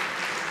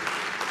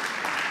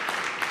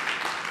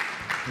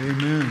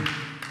Amen.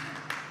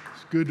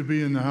 It's good to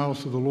be in the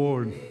house of the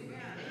Lord.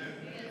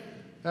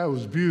 That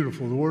was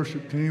beautiful. The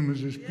worship team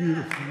was just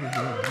beautiful.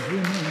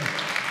 Amen.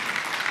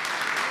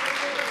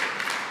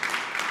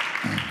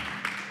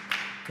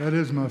 That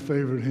is my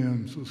favorite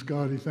hymn. So,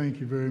 Scotty, thank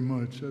you very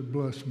much. That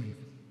blessed me.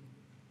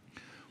 I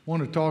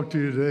want to talk to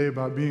you today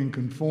about being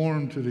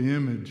conformed to the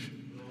image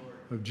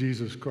of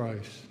Jesus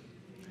Christ,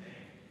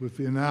 with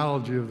the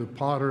analogy of the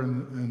potter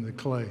and the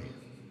clay,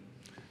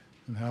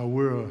 and how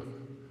we're a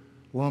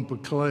lump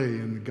of clay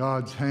and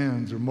God's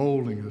hands are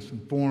molding us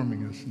and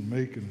forming us and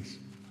making us.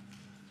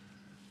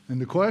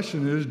 And the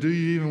question is, do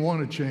you even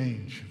want to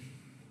change?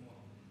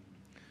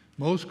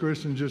 Most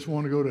Christians just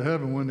want to go to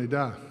heaven when they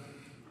die.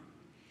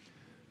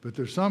 But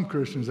there's some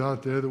Christians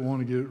out there that want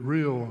to get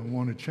real and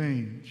want to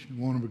change and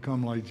want to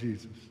become like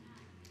Jesus.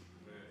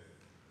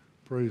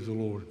 Praise the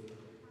Lord.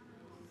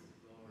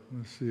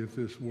 Let's see if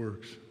this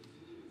works.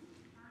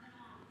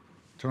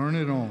 Turn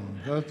it on.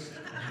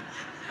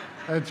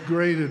 That's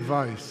great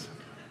advice.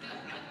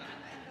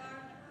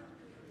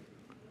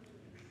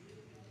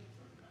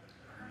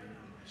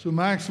 So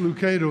Max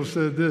Lucado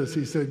said this.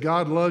 He said,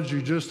 God loves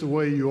you just the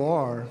way you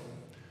are,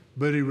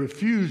 but he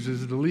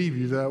refuses to leave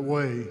you that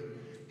way.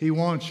 He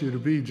wants you to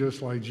be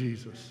just like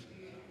Jesus.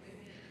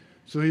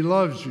 So he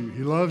loves you.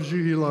 He loves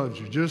you. He loves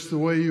you just the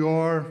way you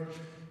are.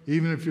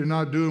 Even if you're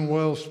not doing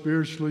well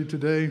spiritually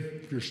today,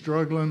 if you're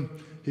struggling,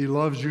 he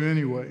loves you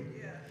anyway.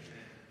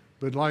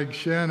 But like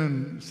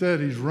Shannon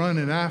said, he's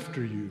running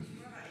after you.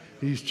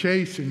 He's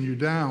chasing you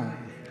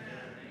down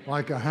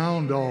like a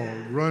hound dog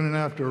running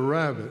after a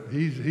rabbit.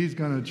 He's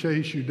going to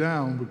chase you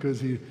down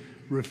because he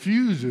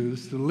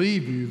refuses to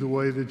leave you the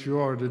way that you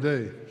are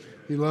today.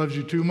 He loves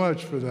you too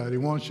much for that. He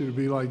wants you to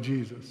be like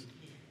Jesus.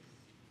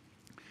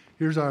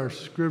 Here's our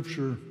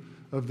scripture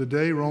of the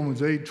day, Romans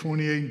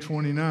 8:28 and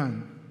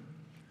 29.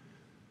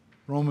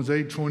 Romans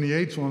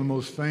 8:28 is one of the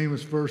most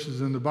famous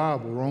verses in the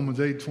Bible. Romans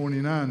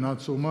 8:29,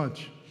 not so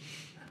much,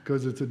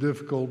 because it's a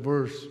difficult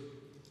verse.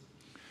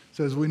 It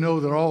says, we know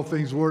that all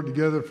things work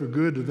together for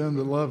good to them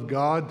that love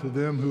God, to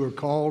them who are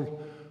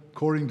called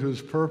according to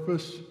his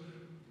purpose.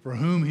 For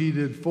whom he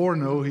did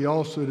foreknow, he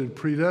also did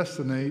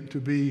predestinate to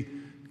be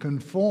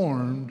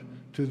conformed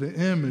to the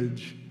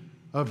image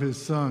of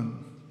his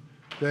Son,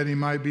 that he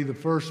might be the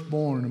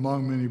firstborn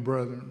among many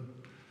brethren.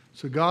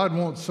 So God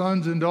wants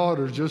sons and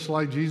daughters just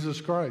like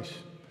Jesus Christ.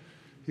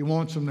 He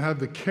wants them to have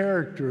the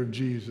character of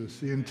Jesus,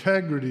 the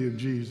integrity of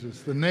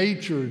Jesus, the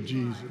nature of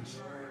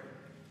Jesus.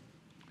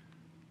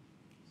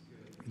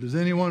 Does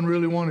anyone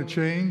really want to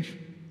change?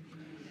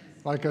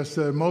 Like I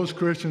said, most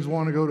Christians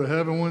want to go to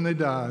heaven when they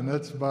die, and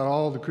that's about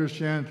all the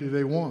Christianity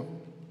they want.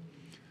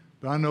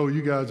 But I know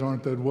you guys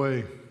aren't that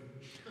way.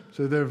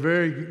 So they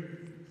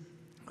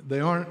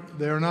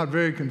are not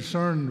very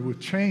concerned with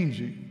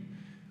changing,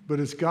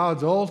 but it's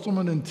God's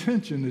ultimate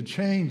intention to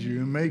change you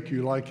and make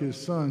you like his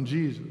Son,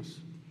 Jesus.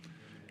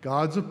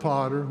 God's a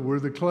potter, we're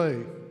the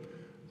clay.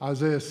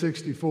 Isaiah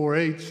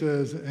 64:8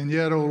 says, and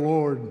yet, O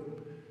Lord,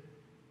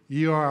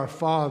 ye are our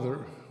Father,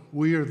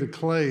 we are the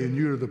clay and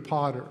you are the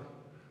potter.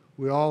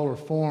 We all are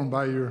formed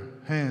by your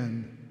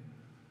hand.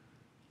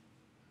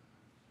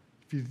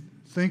 If you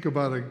think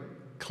about a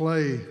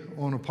clay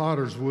on a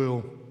potter's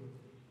wheel,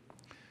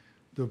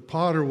 the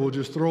potter will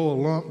just throw a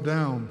lump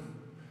down,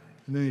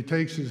 and then he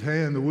takes his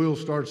hand, the wheel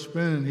starts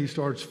spinning, he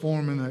starts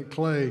forming that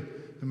clay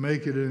and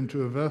making it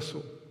into a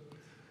vessel.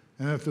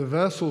 And if the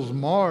vessel's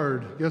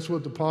marred, guess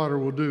what the potter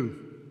will do?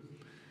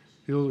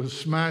 He'll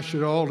smash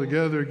it all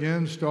together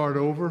again, start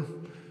over,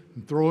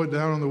 and throw it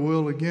down on the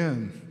wheel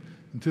again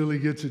until he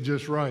gets it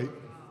just right.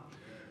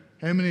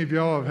 How many of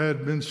y'all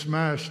have been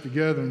smashed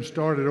together and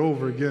started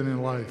over again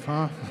in life,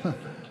 huh?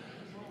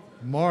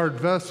 Marred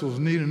vessels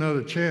need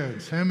another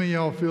chance. How many of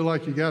y'all feel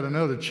like you got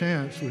another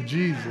chance with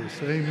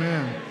Jesus?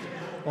 Amen.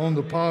 On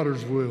the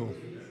potter's wheel.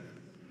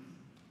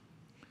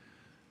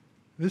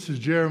 This is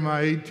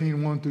Jeremiah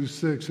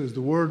 18:1-6. Says,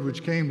 the word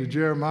which came to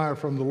Jeremiah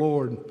from the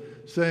Lord,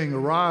 saying,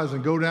 arise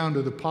and go down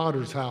to the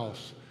potter's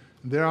house,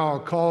 and there I'll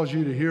cause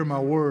you to hear my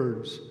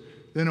words.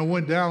 Then I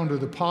went down to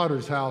the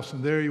potter's house,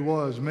 and there he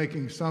was,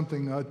 making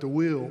something at the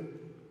wheel.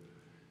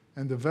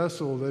 And the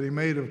vessel that he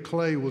made of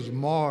clay was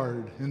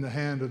marred in the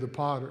hand of the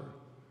potter.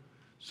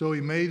 So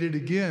he made it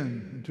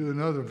again into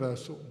another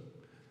vessel,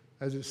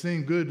 as it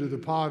seemed good to the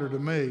potter to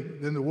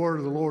make. Then the word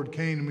of the Lord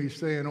came to me,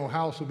 saying, O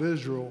house of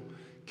Israel,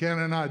 can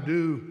I not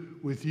do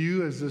with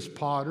you as this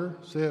potter,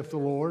 saith the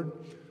Lord?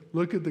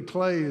 Look at the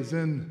clay is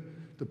in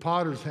the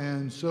potter's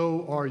hand,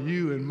 so are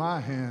you in my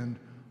hand,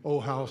 O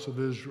house of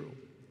Israel.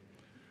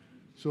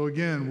 So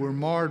again, we're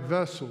marred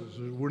vessels.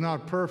 We're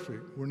not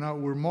perfect.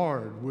 We're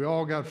marred. We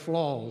all got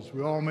flaws.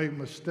 We all make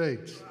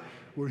mistakes.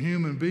 We're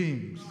human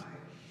beings.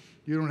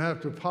 You don't have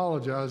to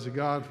apologize to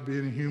God for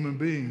being a human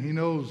being. He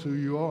knows who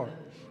you are.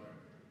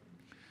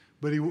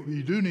 But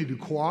you do need to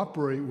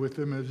cooperate with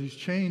him as he's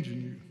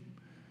changing you.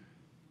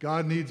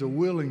 God needs a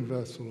willing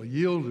vessel, a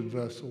yielded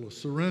vessel, a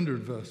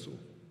surrendered vessel.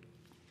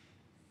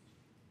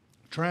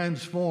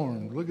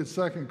 Transformed. Look at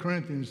 2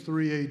 Corinthians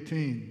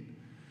 3:18.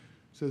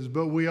 It says,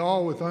 but we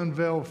all with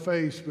unveiled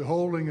face,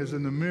 beholding as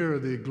in the mirror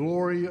the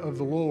glory of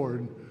the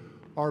Lord,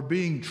 are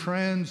being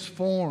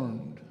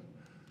transformed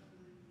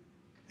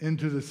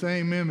into the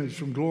same image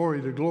from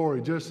glory to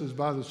glory, just as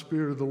by the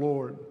Spirit of the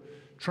Lord.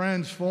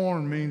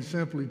 Transformed means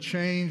simply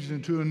changed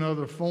into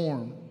another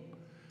form.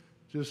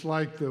 Just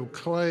like the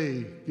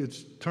clay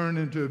gets turned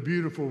into a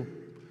beautiful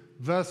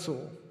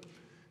vessel,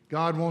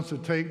 God wants to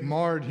take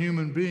marred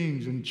human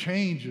beings and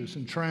change us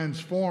and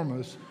transform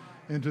us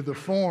into the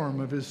form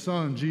of his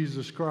Son,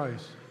 Jesus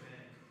Christ.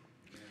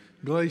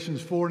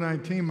 Galatians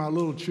 4:19, my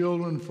little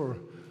children, for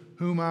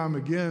whom I am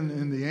again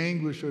in the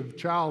anguish of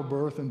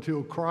childbirth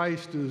until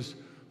Christ is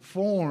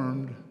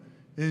formed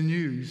in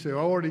you. You say, I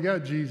already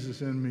got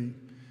Jesus in me.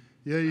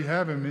 Yeah, you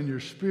have him in your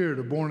spirit,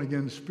 a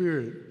born-again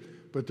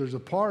spirit. But there's a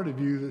part of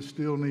you that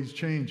still needs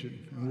changing,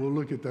 and we'll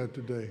look at that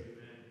today.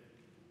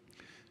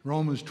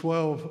 Romans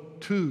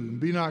 12:2,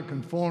 be not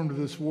conformed to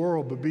this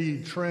world, but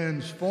be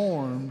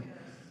transformed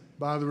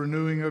by the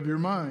renewing of your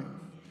mind.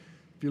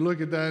 If you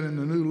look at that in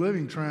the New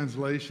Living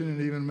Translation,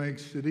 it even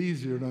makes it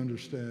easier to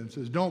understand. It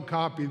says, don't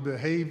copy the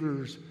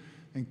behaviors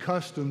and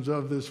customs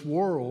of this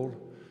world,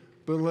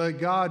 but let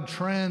God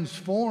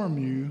transform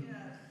you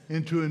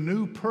into a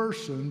new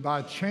person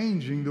by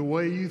changing the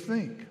way you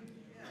think.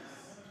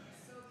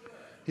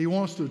 He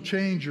wants to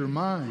change your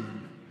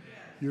mind,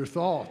 your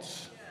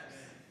thoughts,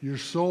 your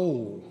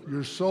soul.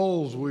 Your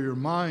soul's where your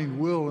mind,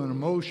 will, and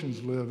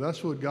emotions live.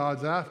 That's what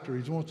God's after.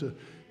 He wants to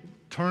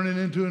turn it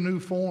into a new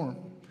form.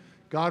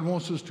 God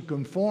wants us to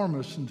conform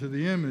us into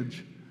the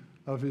image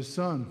of his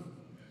Son.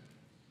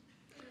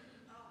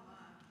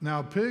 Now,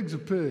 a pig's a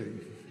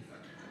pig.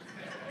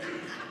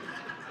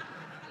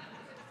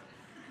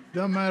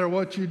 Doesn't matter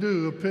what you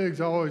do, a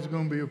pig's always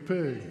going to be a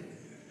pig.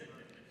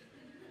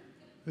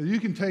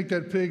 You can take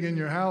that pig in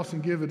your house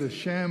and give it a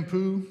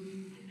shampoo,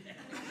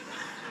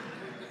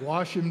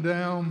 wash him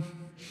down,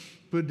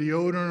 put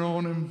deodorant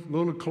on him, a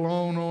little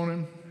cologne on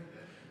him.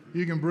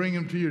 You can bring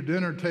him to your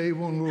dinner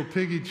table in a little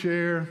piggy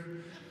chair,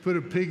 put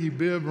a piggy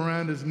bib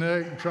around his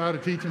neck and try to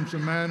teach him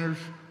some manners.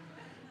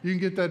 You can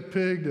get that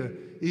pig to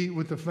eat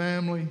with the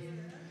family.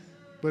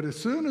 But as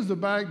soon as the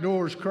back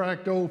door is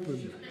cracked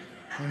open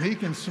and he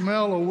can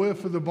smell a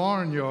whiff of the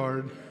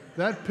barnyard,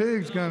 that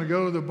pig's going to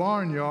go to the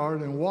barnyard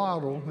and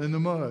waddle in the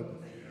mud,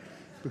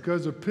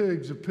 because a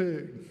pig's a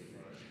pig.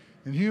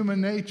 And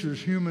human nature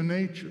is human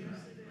nature.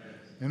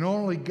 And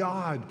only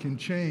God can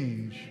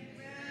change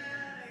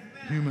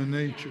human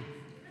nature.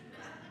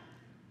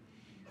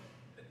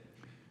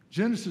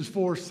 Genesis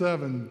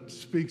 4:7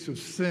 speaks of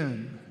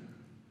sin,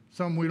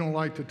 something we don't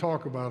like to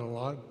talk about a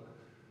lot,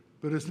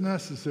 but it's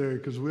necessary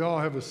because we all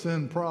have a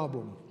sin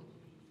problem.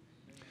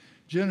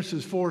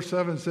 Genesis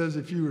 4:7 says,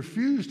 if you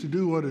refuse to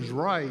do what is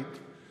right,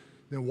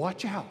 then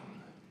watch out,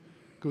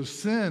 because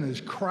sin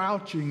is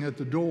crouching at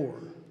the door,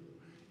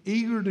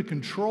 eager to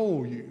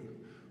control you,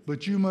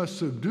 but you must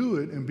subdue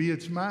it and be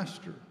its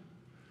master.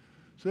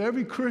 So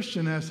every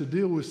Christian has to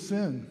deal with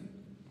sin,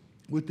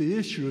 with the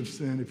issue of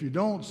sin. If you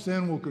don't,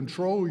 sin will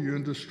control you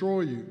and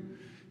destroy you.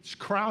 It's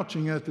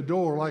crouching at the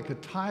door like a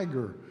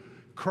tiger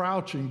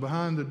crouching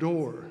behind the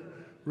door,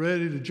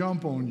 ready to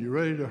jump on you,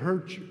 ready to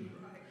hurt you.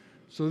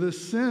 So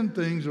this sin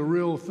thing's a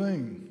real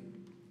thing.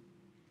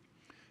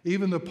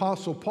 Even the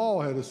Apostle Paul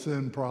had a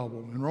sin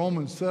problem. In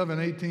Romans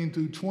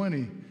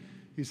 7:18-20,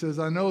 he says,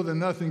 I know that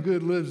nothing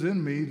good lives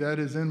in me, that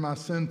is in my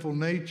sinful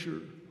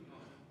nature.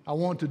 I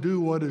want to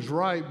do what is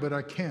right, but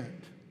I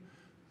can't.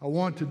 I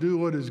want to do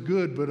what is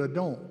good, but I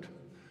don't.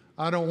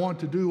 I don't want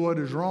to do what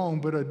is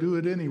wrong, but I do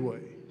it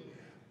anyway.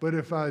 But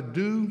if I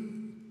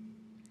do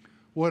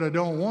what I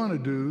don't want to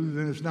do,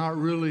 then it's not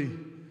really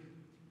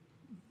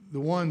the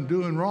one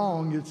doing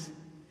wrong, it's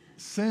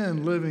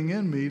sin living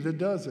in me that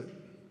does it.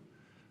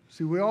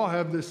 See, we all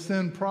have this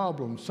sin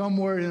problem.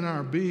 Somewhere in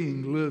our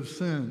being lives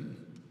sin.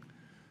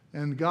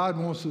 And God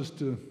wants us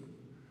to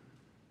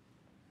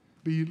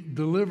be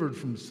delivered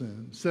from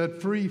sin,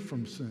 set free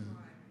from sin.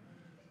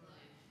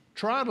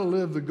 Try to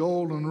live the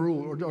golden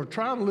rule, or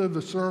try to live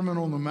the Sermon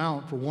on the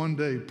Mount for one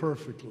day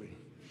perfectly.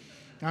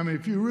 I mean,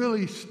 if you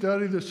really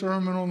study the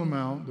Sermon on the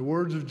Mount, the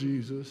words of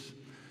Jesus,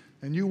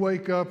 and you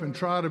wake up and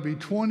try to be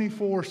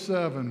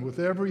 24/7 with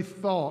every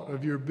thought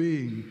of your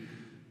being,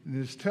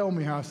 and just tell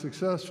me how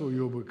successful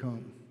you'll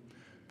become.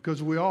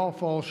 Because we all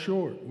fall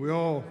short. We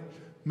all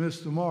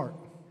miss the mark.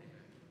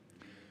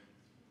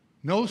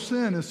 No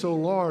sin is so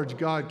large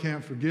God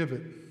can't forgive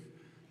it.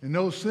 And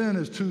no sin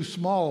is too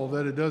small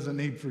that it doesn't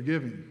need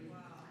forgiving.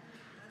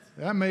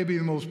 That may be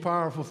the most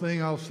powerful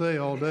thing I'll say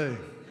all day.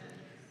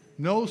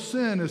 No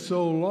sin is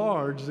so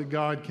large that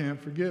God can't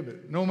forgive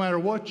it. No matter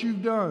what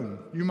you've done,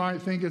 you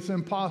might think it's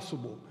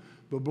impossible.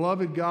 But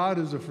beloved, God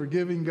is a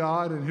forgiving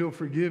God, and he'll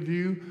forgive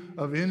you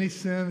of any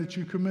sin that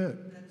you commit.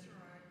 That's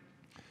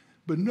right.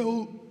 But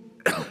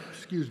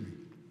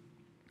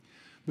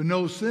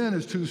no sin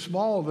is too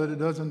small that it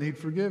doesn't need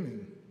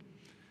forgiving.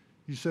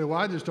 You say, well,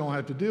 I just don't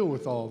have to deal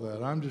with all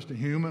that. I'm just a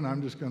human.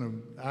 I'm just going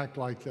to act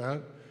like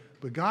that.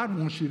 But God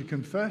wants you to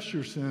confess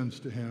your sins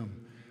to him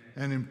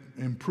and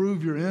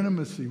improve your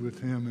intimacy with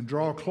him and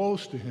draw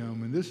close to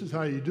him. And this is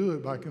how you do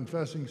it, by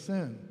confessing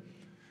sin.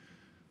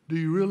 Do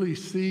you really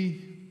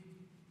see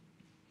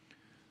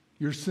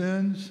your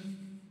sins?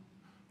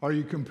 Are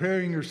you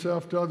comparing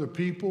yourself to other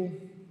people?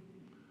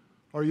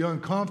 Are you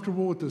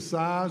uncomfortable with the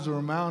size or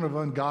amount of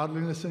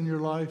ungodliness in your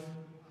life?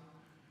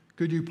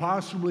 Could you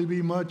possibly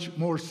be much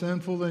more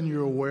sinful than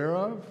you're aware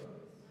of?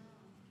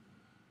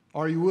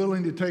 Are you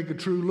willing to take a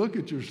true look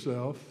at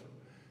yourself?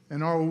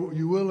 And are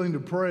you willing to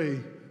pray,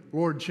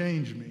 Lord,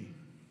 change me.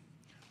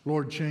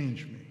 Lord,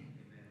 change me.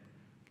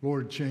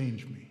 Lord,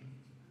 change me.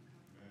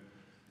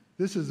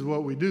 This is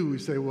what we do. We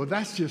say, well,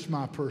 that's just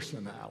my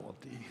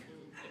personality.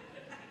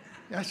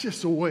 That's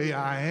just the way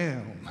I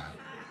am.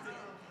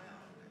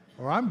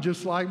 Or I'm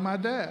just like my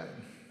dad.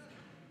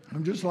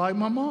 I'm just like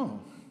my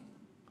mom.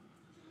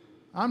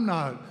 I'm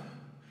not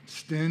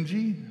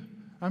stingy.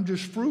 I'm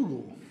just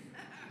frugal.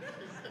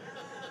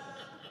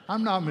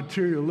 I'm not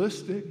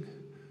materialistic.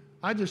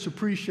 I just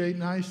appreciate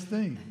nice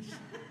things.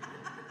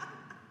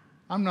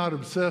 I'm not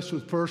obsessed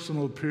with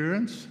personal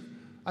appearance.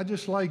 I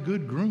just like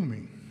good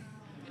grooming.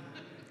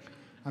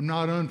 I'm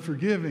not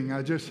unforgiving.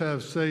 I just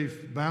have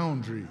safe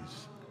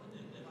boundaries.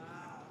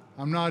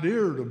 I'm not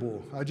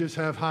irritable. I just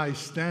have high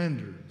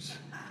standards.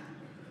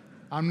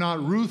 I'm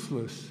not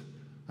ruthless.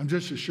 I'm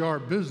just a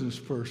sharp business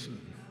person.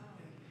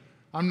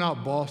 I'm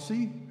not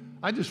bossy.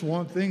 I just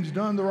want things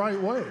done the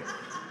right way.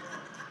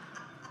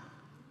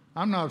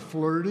 I'm not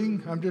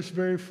flirting. I'm just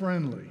very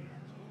friendly.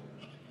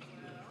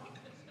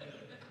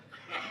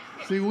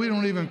 See, we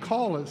don't even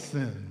call it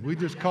sin. We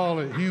just call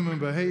it human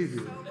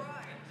behavior.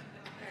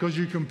 Because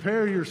you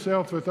compare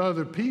yourself with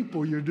other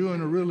people, you're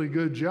doing a really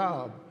good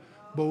job.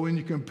 But when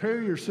you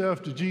compare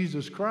yourself to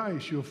Jesus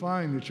Christ, you'll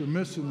find that you're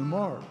missing the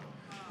mark,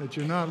 that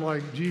you're not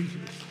like Jesus.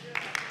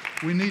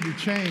 We need to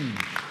change.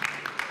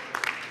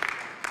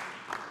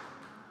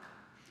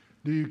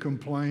 Do you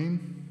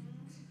complain,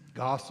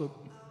 gossip,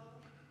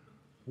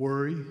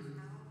 worry,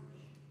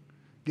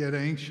 get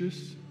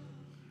anxious,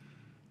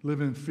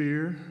 live in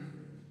fear,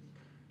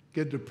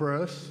 get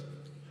depressed,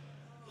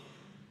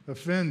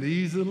 offend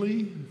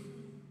easily,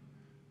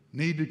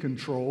 need to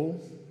control,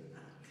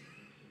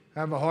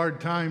 have a hard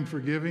time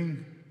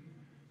forgiving,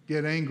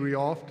 get angry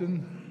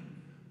often,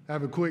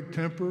 have a quick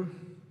temper,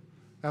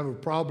 have a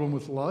problem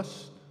with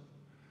lust?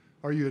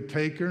 Are you a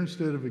taker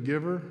instead of a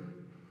giver?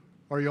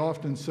 Are you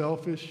often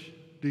selfish?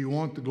 Do you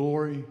want the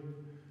glory?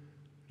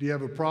 Do you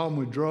have a problem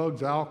with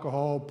drugs,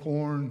 alcohol,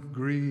 porn,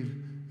 greed,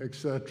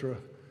 etc.,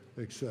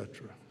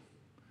 etc.?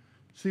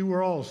 See,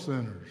 we're all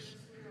sinners.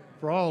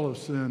 For all have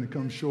sinned and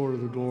come short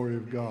of the glory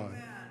of God.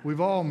 We've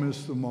all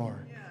missed the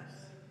mark.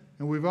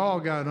 And we've all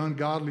got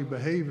ungodly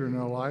behavior in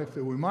our life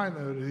that we might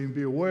not even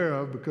be aware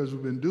of because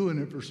we've been doing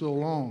it for so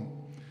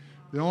long.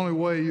 The only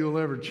way you'll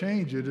ever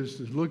change it is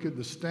to look at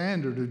the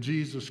standard of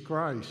Jesus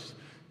Christ.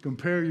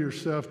 Compare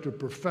yourself to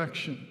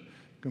perfection.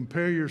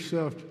 Compare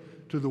yourself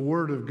to the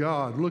Word of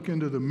God. Look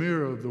into the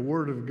mirror of the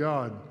Word of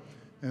God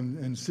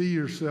and see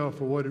yourself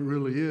for what it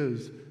really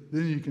is.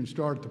 Then you can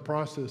start the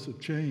process of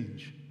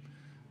change.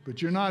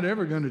 But you're not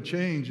ever going to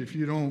change if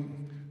you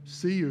don't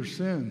see your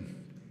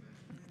sin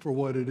for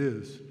what it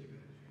is.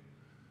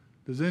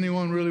 Does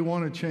anyone really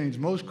want to change?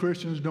 Most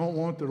Christians don't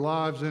want their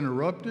lives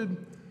interrupted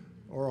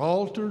or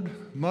altered,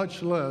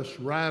 much less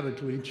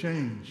radically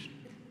changed.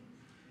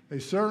 They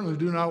certainly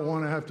do not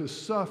want to have to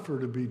suffer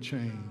to be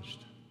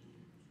changed.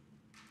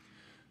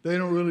 They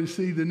don't really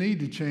see the need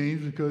to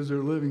change because they're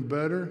living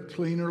better,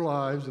 cleaner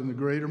lives than the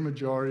greater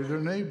majority of their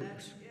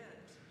neighbors.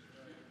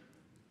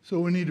 So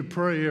we need to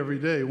pray every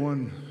day.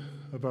 One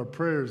of our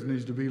prayers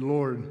needs to be,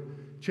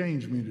 Lord,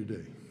 change me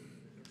today.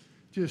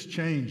 Just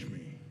change me.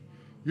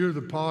 You're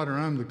the potter,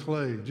 I'm the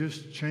clay.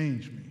 Just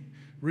change me.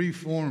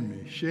 Reform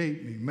me,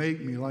 shape me,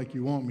 make me like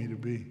you want me to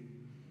be.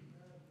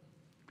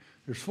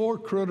 There's 4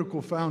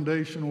 critical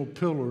foundational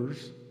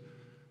pillars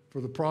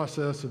for the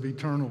process of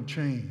eternal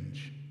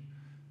change.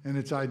 And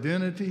it's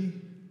identity,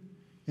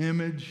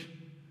 image,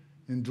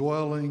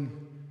 indwelling,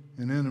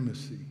 and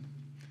intimacy.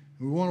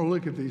 And we want to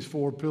look at these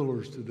 4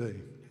 pillars today.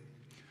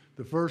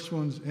 The first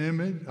one's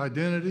image,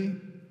 identity,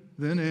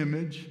 then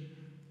image,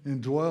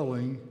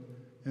 indwelling,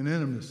 and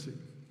intimacy.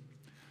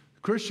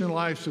 The Christian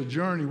life's a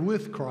journey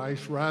with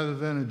Christ rather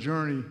than a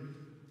journey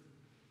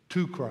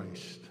to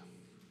Christ.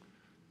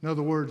 In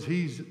other words,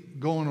 he's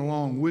going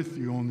along with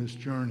you on this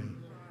journey.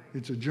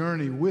 It's a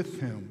journey with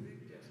him,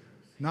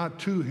 not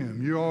to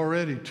him. You're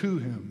already to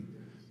him.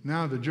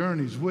 Now the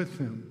journey's with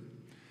him.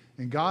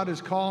 And God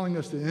is calling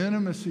us to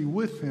intimacy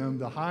with him,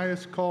 the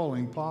highest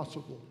calling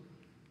possible.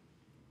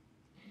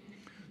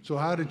 So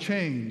how to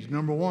change?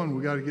 Number 1,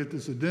 we got to get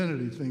this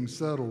identity thing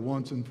settled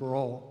once and for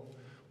all.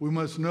 We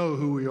must know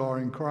who we are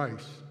in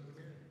Christ.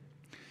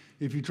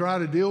 If you try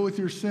to deal with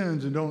your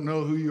sins and don't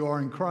know who you are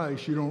in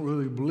Christ, you don't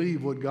really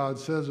believe what God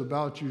says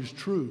about you is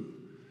true.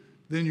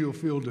 Then you'll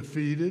feel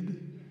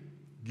defeated,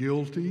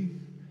 guilty,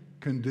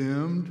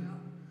 condemned,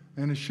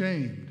 and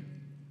ashamed.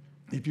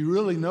 If you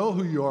really know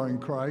who you are in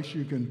Christ,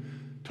 you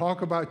can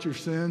talk about your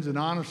sins and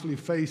honestly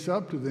face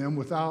up to them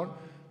without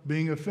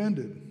being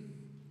offended.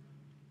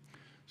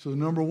 So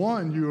number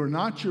one, you are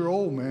not your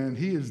old man.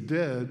 He is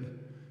dead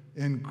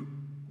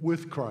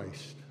with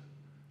Christ.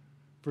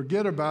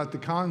 Forget about the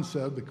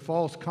concept, the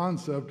false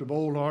concept of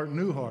old heart and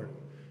new heart.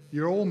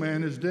 Your old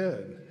man is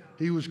dead.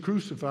 He was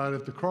crucified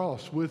at the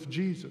cross with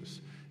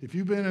Jesus. If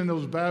you've been in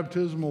those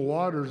baptismal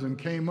waters and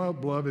came up,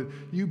 beloved,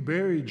 you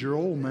buried your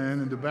old man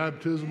in the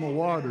baptismal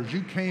waters.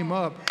 You came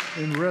up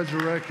in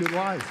resurrected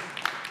life.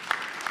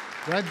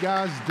 That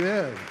guy's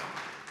dead.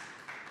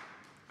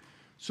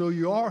 So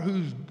you are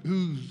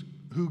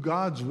who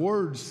God's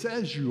word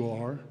says you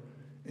are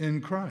in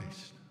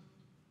Christ.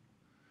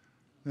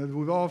 Now,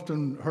 we've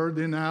often heard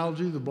the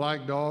analogy, the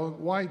black dog,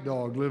 white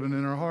dog living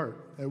in our heart,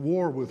 at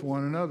war with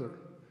one another.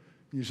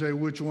 You say,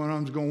 which one of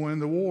them's going to win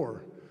the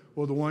war?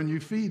 Well, the one you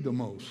feed the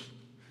most.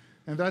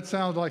 And that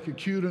sounds like a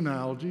cute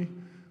analogy,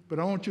 but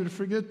I want you to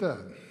forget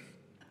that.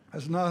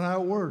 That's not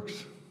how it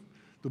works.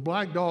 The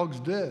black dog's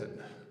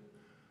dead.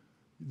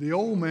 The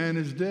old man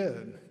is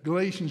dead.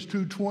 Galatians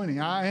 2:20,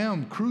 I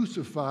am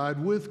crucified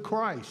with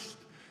Christ.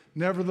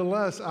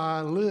 Nevertheless,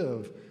 I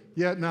live.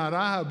 Yet not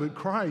I, but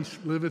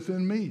Christ liveth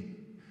in me.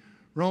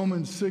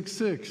 Romans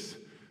 6:6,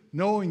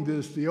 knowing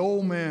this, the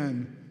old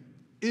man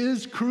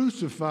is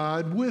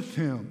crucified with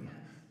him,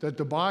 that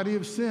the body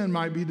of sin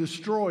might be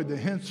destroyed, that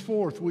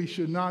henceforth we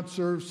should not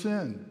serve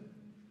sin.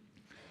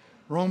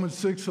 Romans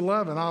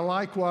 6:11, I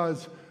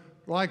likewise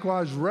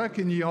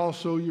reckon ye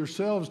also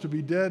yourselves to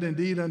be dead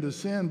indeed unto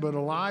sin, but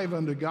alive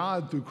unto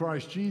God through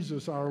Christ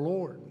Jesus our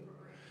Lord.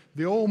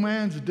 The old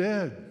man's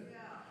dead.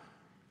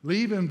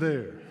 Leave him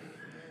there.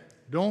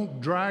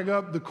 Don't drag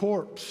up the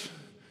corpse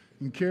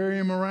and carry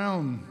him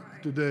around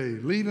today.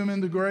 Leave him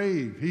in the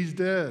grave. He's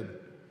dead.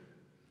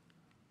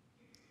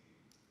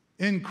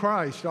 In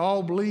Christ,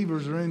 all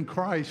believers are in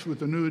Christ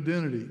with a new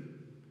identity.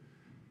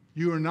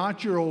 You are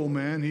not your old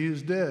man. He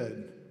is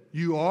dead.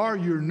 You are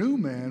your new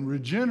man,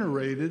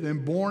 regenerated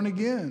and born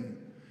again.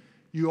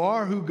 You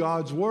are who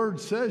God's word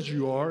says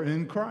you are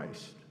in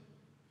Christ.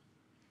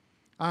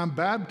 I'm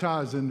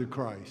baptized into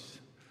Christ.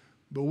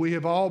 But we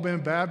have all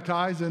been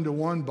baptized into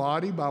one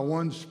body by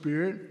one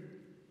Spirit,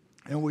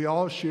 and we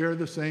all share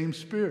the same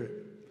Spirit.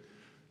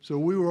 So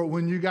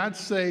when you got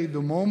saved,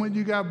 the moment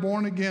you got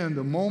born again,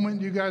 the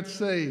moment you got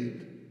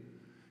saved,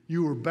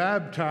 you were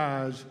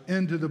baptized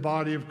into the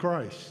body of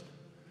Christ.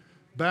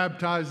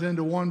 Baptized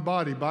into one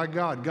body by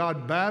God.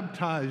 God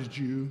baptized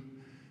you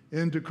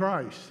into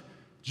Christ.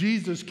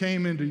 Jesus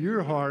came into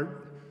your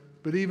heart,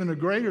 but even a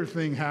greater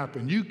thing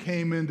happened. You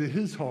came into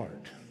his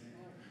heart.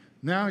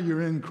 Now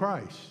you're in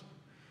Christ.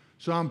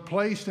 So I'm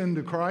placed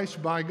into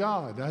Christ by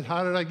God.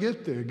 How did I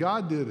get there?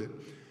 God did it.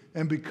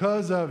 And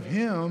because of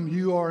him,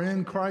 you are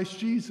in Christ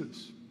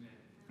Jesus.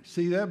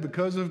 See that?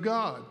 Because of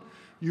God.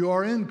 You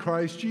are in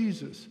Christ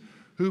Jesus,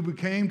 who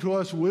became to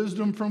us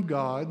wisdom from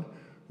God,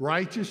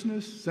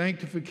 righteousness,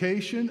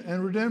 sanctification,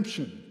 and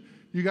redemption.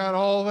 You got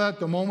all that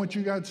the moment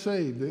you got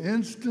saved.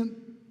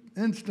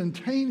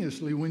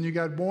 Instantaneously when you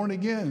got born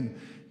again,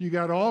 you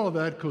got all of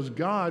that because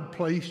God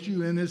placed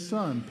you in his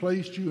Son,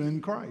 placed you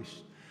in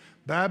Christ.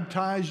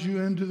 Baptized you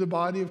into the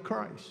body of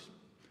Christ.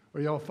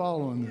 Are y'all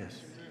following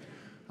this?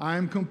 I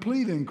am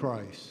complete in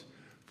Christ,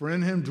 for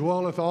in him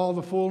dwelleth all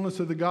the fullness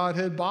of the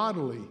Godhead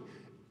bodily,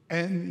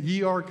 and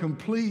ye are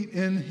complete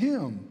in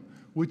him,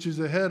 which is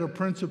the head of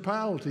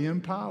principality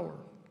and power.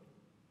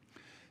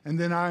 And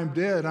then I am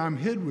dead, I'm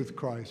hid with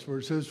Christ, for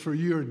it says, for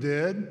you are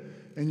dead,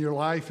 and your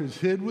life is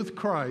hid with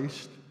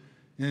Christ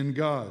in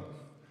God.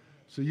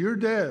 So you're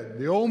dead.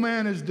 The old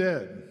man is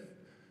dead.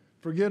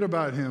 Forget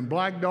about him.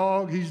 Black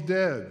dog, he's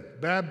dead.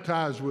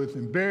 Baptized with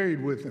him,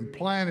 buried with him,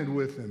 planted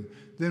with him,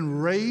 then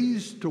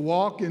raised to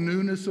walk in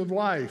newness of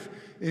life,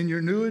 in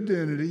your new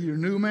identity, your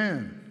new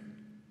man.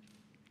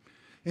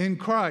 In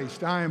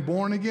Christ, I am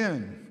born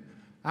again.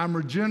 I'm a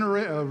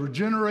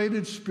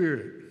regenerated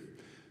spirit.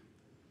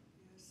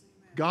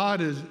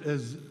 God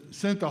has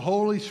sent the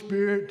Holy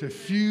Spirit to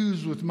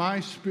fuse with my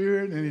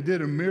spirit, and he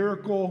did a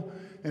miracle.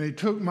 And he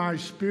took my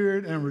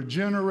spirit and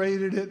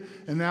regenerated it.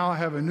 And now I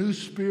have a new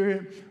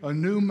spirit, a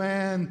new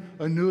man,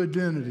 a new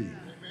identity. Amen.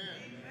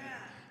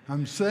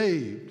 I'm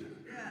saved.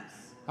 Yes.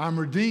 I'm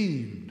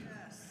redeemed.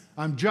 Yes.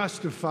 I'm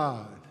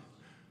justified.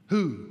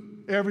 Who?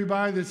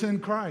 Everybody that's in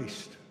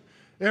Christ.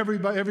 Every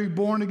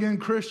born-again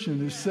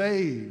Christian is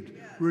saved,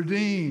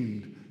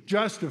 redeemed,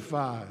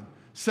 justified,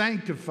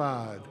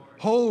 sanctified,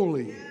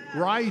 holy,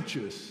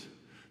 righteous.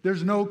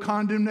 There's no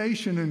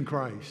condemnation in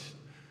Christ.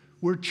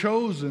 We're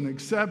chosen,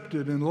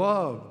 accepted, and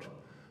loved.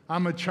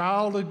 I'm a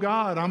child of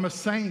God. I'm a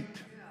saint.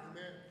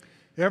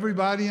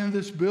 Everybody in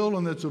this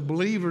building that's a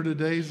believer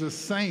today is a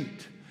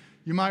saint.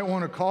 You might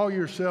want to call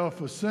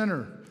yourself a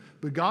sinner,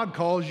 but God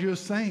calls you a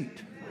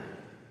saint.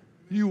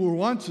 You were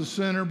once a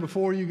sinner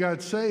before you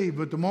got saved,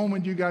 but the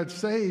moment you got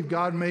saved,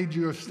 God made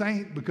you a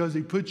saint because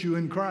he put you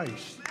in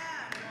Christ.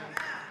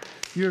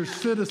 You're a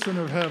citizen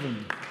of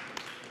heaven.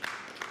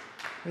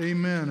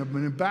 Amen. I'm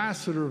an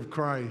ambassador of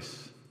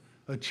Christ.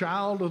 A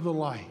child of the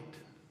light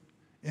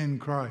in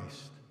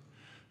Christ.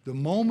 The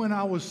moment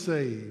I was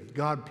saved,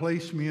 God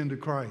placed me into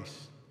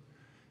Christ.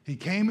 He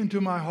came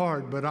into my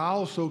heart, but I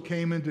also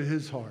came into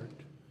his heart.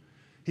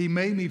 He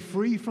made me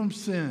free from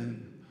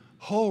sin,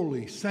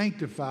 holy,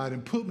 sanctified,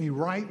 and put me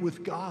right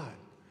with God.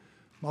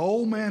 My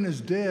old man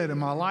is dead, and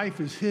my life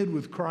is hid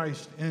with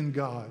Christ in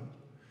God.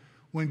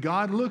 When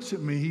God looks at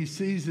me, he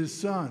sees his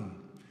Son.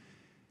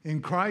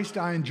 In Christ,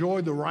 I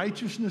enjoy the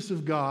righteousness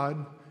of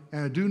God,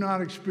 and I do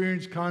not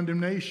experience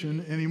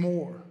condemnation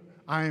anymore.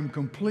 I am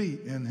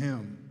complete in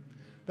him.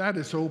 That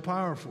is so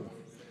powerful.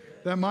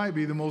 That might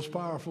be the most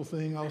powerful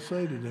thing I'll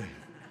say today.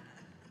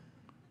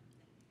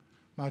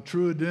 My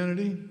true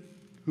identity,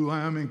 who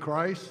I am in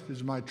Christ,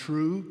 is my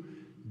true,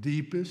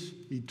 deepest,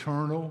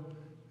 eternal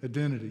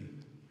identity.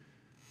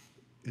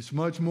 It's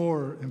much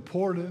more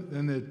important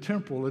than the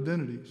temporal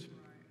identities.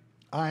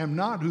 I am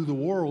not who the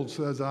world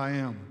says I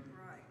am.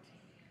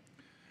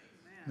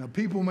 Now,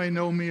 people may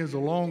know me as a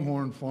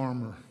longhorn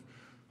farmer,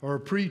 or a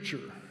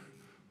preacher,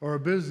 or a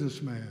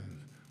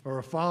businessman, or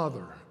a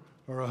father,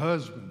 or a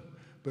husband.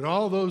 But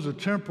all those are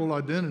temporal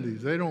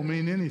identities. They don't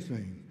mean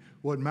anything.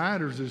 What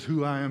matters is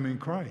who I am in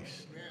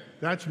Christ.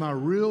 That's my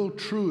real,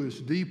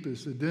 truest,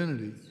 deepest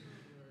identity,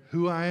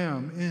 who I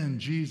am in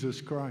Jesus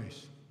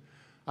Christ.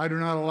 I do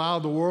not allow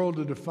the world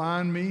to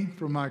define me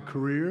from my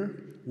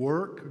career,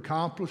 work,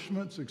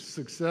 accomplishments,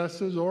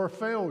 successes, or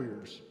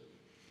failures.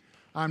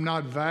 I'm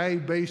not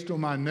valued based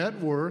on my net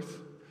worth.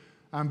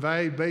 I'm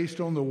valued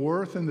based on the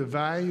worth and the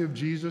value of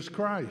Jesus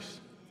Christ.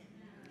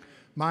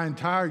 My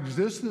entire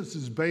existence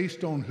is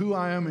based on who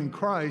I am in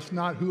Christ,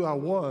 not who I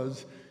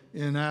was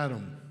in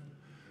Adam.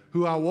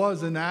 Who I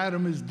was in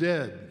Adam is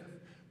dead,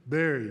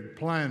 buried,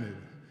 planted.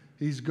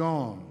 He's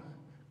gone,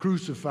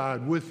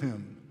 crucified with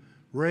him,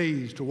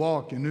 raised to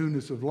walk in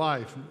newness of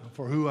life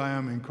for who I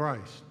am in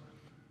Christ.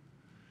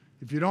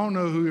 If you don't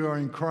know who you are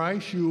in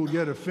Christ, you will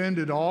get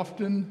offended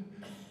often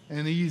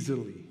and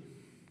easily.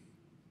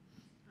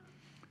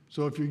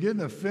 So if you're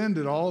getting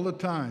offended all the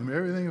time,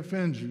 everything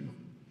offends you,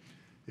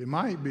 it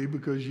might be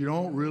because you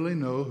don't really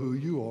know who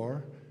you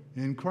are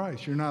in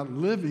Christ. You're not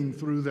living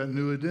through that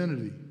new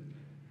identity.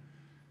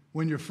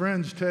 When your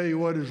friends tell you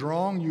what is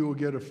wrong, you will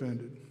get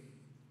offended.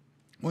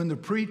 When the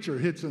preacher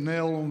hits a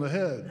nail on the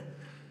head,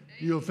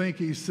 you'll think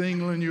he's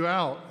singling you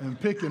out and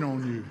picking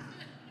on you.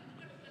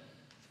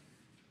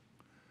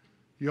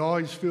 You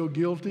always feel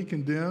guilty,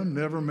 condemned,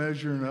 never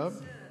measuring up.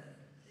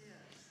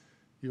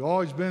 You've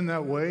always been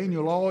that way, and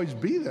you'll always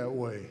be that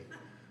way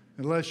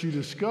unless you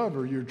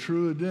discover your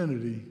true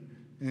identity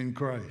in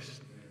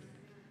Christ.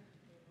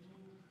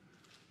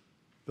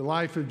 The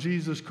life of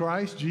Jesus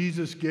Christ,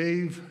 Jesus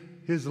gave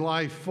his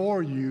life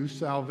for you,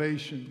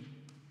 salvation,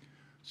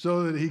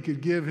 so that he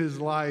could give his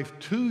life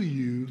to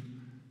you,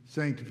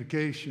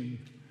 sanctification,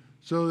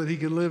 so that he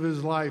could live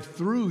his life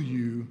through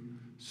you,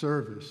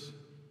 service.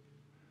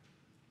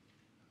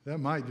 That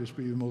might just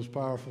be the most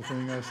powerful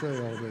thing I say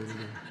all day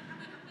today.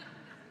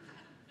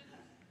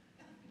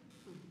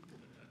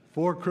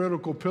 4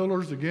 critical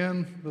pillars.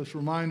 Again, let's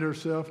remind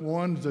ourselves.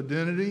 1 is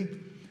identity.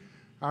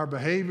 Our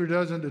behavior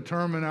doesn't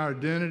determine our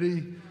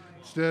identity.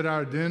 Instead,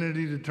 our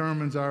identity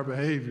determines our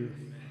behavior.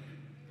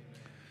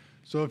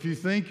 So if you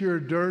think you're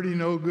a dirty,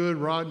 no good,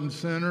 rotten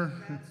sinner,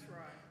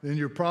 then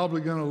you're probably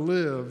going to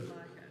live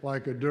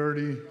like a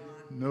dirty,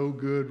 no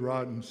good,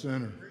 rotten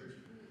sinner.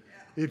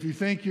 If you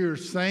think you're a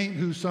saint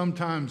who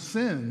sometimes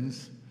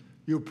sins,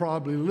 you'll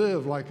probably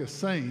live like a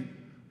saint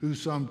who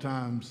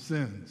sometimes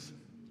sins.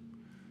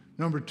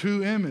 Number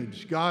 2,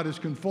 image. God is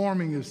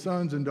conforming his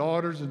sons and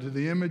daughters into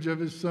the image of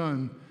his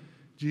Son,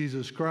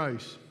 Jesus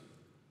Christ.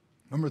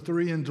 Number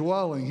 3,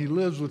 indwelling. He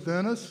lives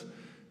within us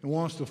and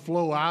wants to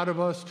flow out of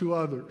us to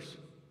others.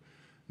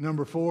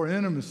 Number 4,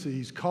 intimacy.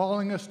 He's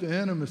calling us to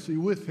intimacy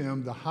with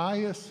him, the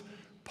highest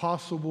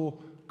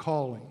possible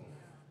calling.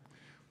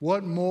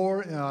 What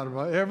more out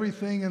of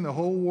everything in the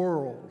whole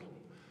world,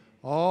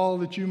 all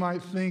that you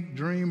might think,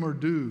 dream, or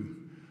do,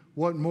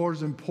 what more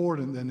is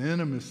important than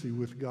intimacy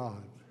with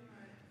God?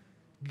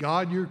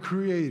 God, your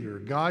creator,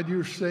 God,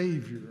 your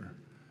savior,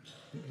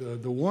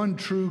 the one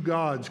true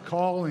God's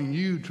calling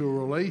you to a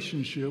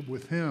relationship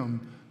with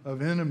him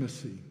of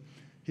intimacy.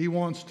 He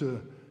wants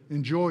to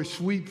enjoy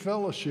sweet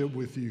fellowship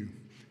with you.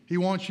 He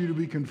wants you to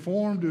be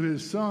conformed to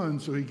his Son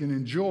so he can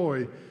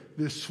enjoy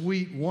this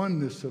sweet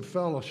oneness of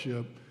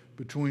fellowship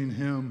between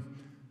him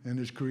and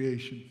his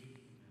creation.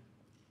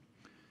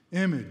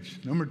 Image.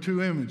 Number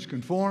 2, image.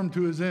 Conformed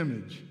to his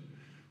image.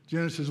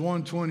 Genesis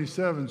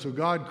 1:27, so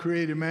God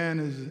created man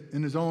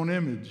in his own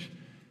image.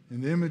 In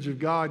the image of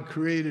God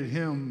created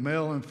him,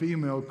 male and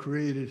female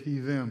created he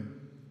them.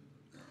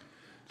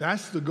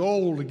 That's the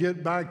goal, to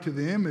get back to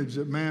the image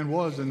that man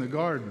was in the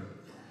garden.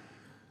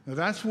 Now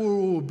that's where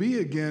we'll be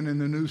again in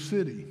the new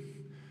city.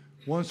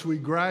 Once we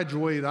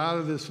graduate out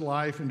of this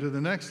life into the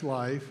next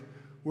life,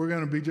 we're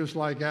going to be just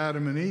like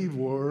Adam and Eve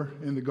were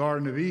in the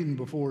Garden of Eden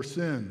before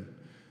sin.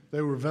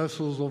 They were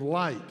vessels of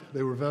light.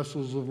 They were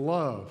vessels of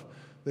love.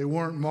 They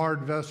weren't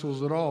marred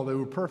vessels at all. They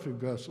were perfect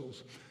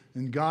vessels.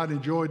 And God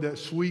enjoyed that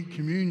sweet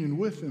communion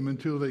with them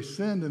until they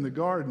sinned in the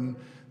garden.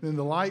 Then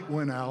the light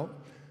went out.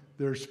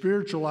 Their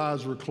spiritual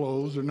eyes were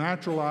closed. Their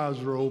natural eyes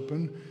were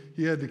open.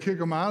 He had to kick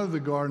them out of the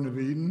Garden of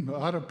Eden,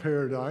 out of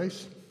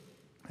paradise.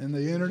 and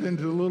they entered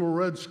into the little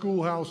red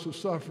schoolhouse of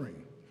suffering.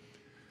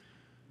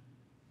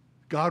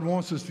 God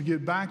wants us to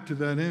get back to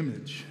that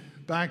image,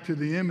 back to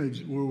the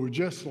image where we're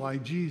just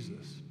like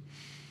Jesus.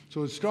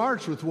 So it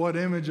starts with, what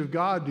image of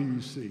God do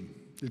you see?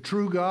 The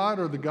true God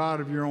or the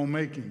God of your own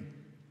making?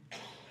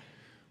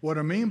 What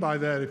I mean by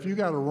that, if you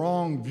got a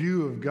wrong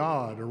view of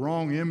God, a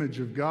wrong image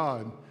of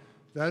God,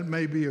 that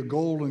may be a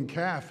golden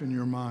calf in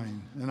your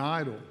mind, an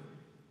idol.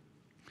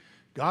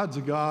 God's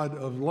a God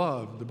of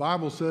love. The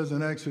Bible says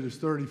in Exodus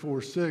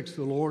 34:6,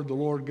 the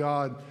Lord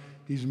God,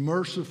 He's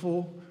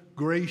merciful,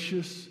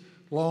 gracious,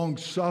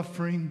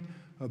 long-suffering,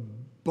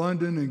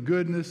 abundant in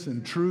goodness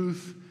and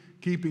truth,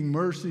 keeping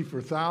mercy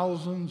for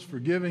thousands,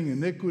 forgiving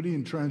iniquity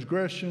and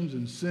transgressions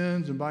and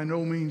sins, and by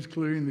no means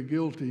clearing the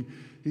guilty.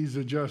 He's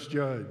a just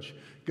judge.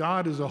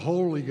 God is a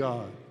holy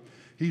God.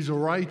 He's a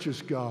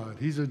righteous God.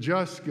 He's a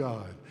just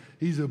God.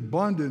 He's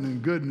abundant in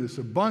goodness,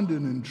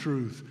 abundant in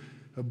truth,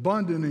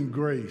 abundant in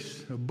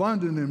grace,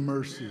 abundant in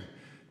mercy.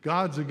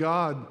 God's a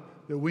God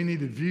that we need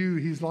to view.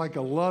 He's like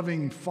a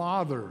loving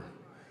father,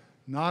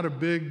 not a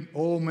big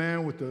old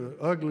man with an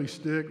ugly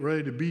stick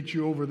ready to beat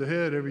you over the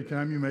head every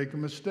time you make a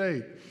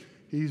mistake.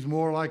 He's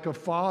more like a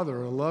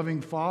father, a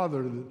loving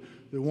father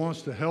that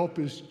wants to help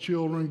his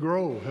children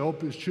grow,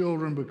 help his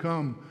children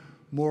become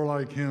more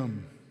like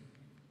him.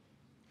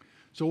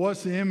 So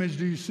what's the image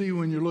do you see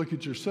when you look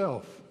at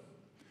yourself?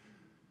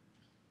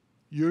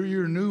 You're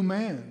your new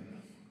man.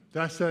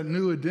 That's that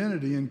new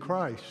identity in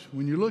Christ.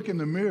 When you look in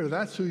the mirror,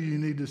 that's who you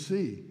need to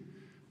see.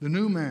 The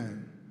new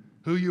man,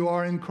 who you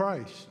are in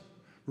Christ.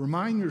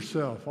 Remind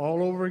yourself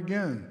all over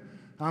again,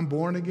 I'm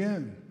born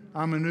again.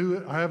 I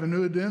have a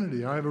new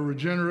identity. I have a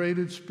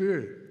regenerated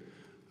spirit.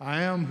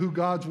 I am who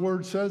God's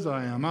word says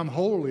I am. I'm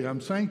holy.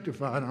 I'm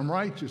sanctified. I'm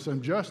righteous.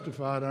 I'm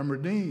justified. I'm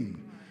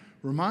redeemed.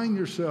 Remind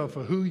yourself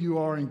of who you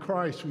are in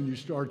Christ when you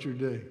start your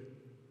day.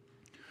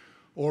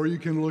 Or you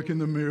can look in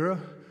the mirror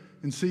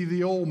and see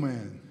the old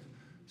man,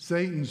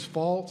 Satan's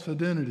false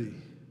identity,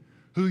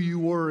 who you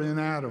were in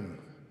Adam.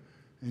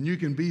 And you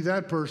can be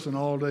that person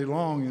all day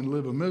long and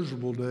live a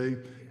miserable day,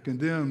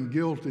 condemned,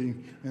 guilty,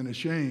 and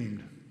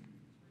ashamed.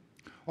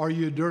 Are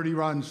you a dirty,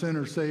 rotten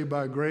sinner saved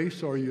by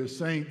grace, or are you a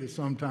saint that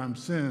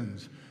sometimes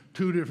sins?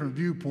 Two different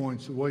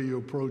viewpoints the way you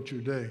approach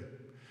your day.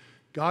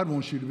 God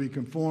wants you to be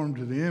conformed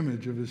to the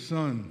image of His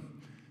Son,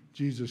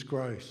 Jesus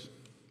Christ.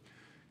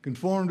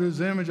 Conformed to His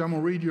image, I'm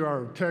going to read you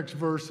our text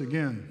verse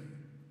again.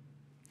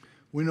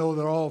 We know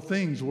that all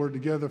things work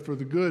together for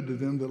the good to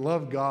them that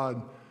love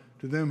God,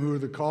 to them who are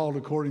the called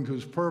according to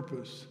His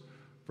purpose.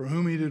 For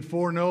whom He did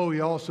foreknow, He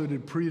also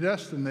did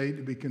predestinate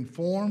to be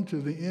conformed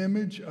to the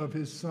image of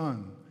His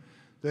Son,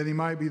 that He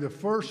might be the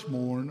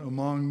firstborn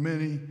among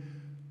many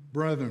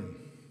brethren.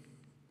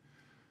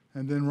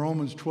 And then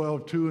Romans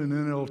 12:2 and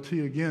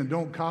NLT again.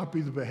 Don't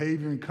copy the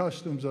behavior and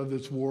customs of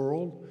this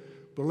world,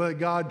 but let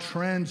God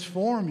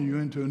transform you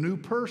into a new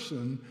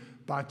person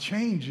by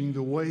changing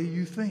the way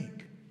you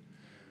think.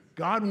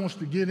 God wants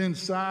to get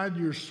inside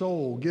your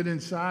soul, get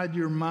inside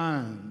your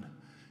mind,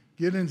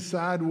 get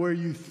inside where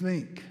you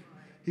think.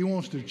 He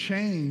wants to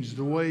change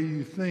the way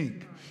you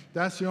think.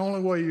 That's the only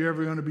way you're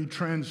ever going to be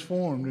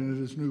transformed into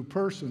this new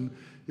person,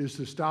 is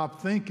to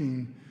stop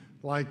thinking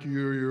like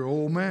you're your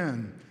old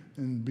man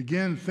and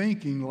begin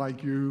thinking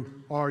like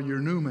you are your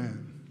new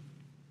man.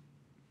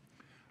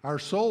 Our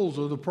souls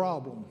are the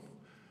problem.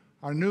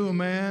 Our new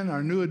man,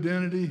 our new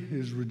identity,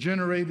 his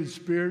regenerated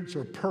spirits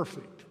are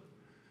perfect,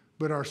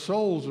 but our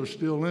souls are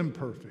still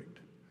imperfect.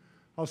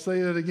 I'll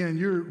say that again.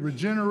 You're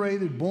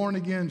regenerated,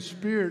 born-again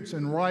spirits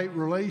in right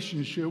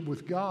relationship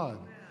with God,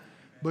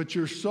 but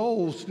your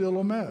soul's still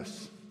a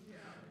mess.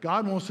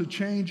 God wants to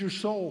change your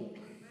soul.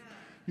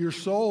 Your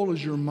soul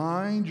is your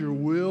mind, your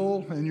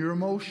will, and your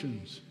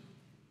emotions.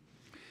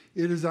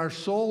 It is our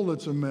soul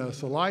that's a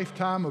mess, a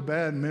lifetime of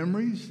bad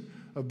memories,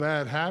 of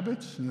bad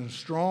habits, and a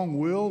strong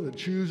will that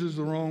chooses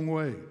the wrong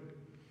way.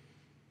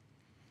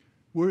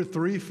 We're a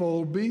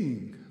threefold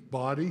being: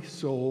 body,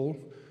 soul,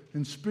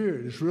 and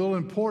spirit. It's real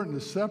important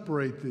to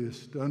separate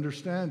this, to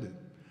understand it.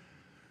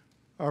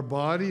 Our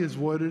body is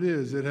what it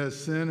is. It has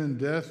sin and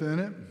death in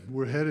it.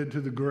 We're headed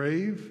to the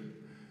grave.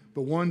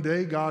 But one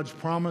day, God's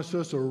promised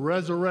us a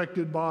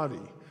resurrected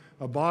body,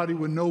 a body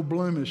with no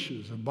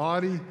blemishes, a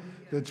body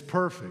that's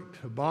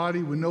perfect, a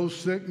body with no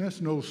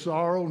sickness, no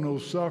sorrow, no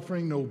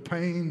suffering, no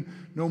pain,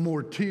 no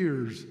more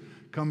tears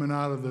coming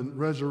out of the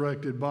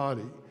resurrected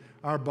body.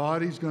 Our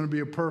body's going to be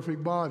a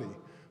perfect body.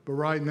 But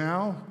right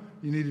now,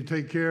 you need to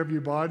take care of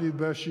your body the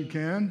best you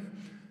can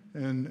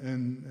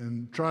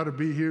and try to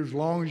be here as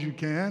long as you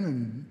can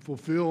and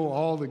fulfill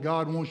all that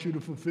God wants you to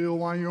fulfill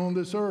while you're on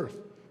this earth.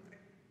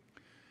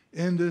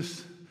 In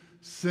this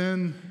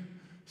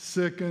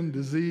sin-sickened,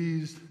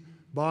 diseased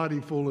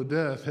body full of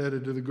death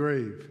headed to the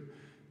grave.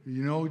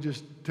 You know,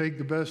 just take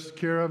the best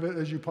care of it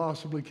as you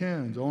possibly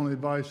can. It's the only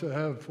advice I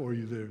have for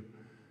you there.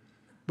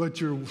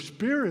 But your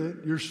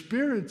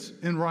spirit's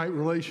in right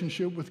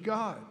relationship with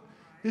God.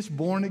 It's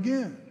born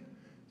again.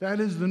 That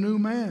is the new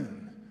man.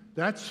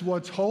 That's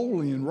what's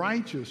holy and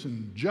righteous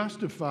and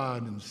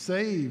justified and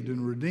saved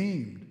and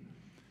redeemed.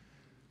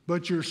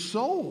 But your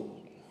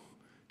soul,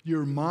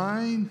 your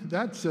mind,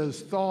 that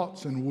says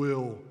thoughts and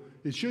will.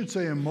 It should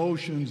say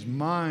emotions,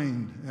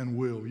 mind, and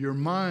will. Your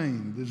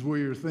mind is where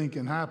your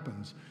thinking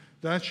happens.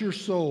 That's your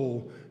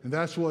soul, and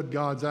that's what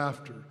God's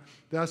after.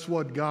 That's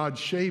what God's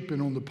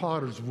shaping on the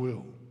potter's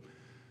wheel.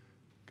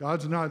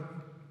 God's not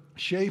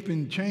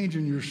shaping,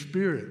 changing your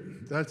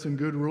spirit. That's in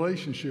good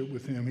relationship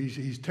with him.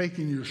 He's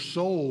taking your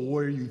soul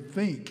where you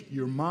think,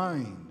 your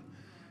mind.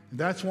 And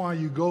that's why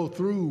you go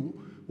through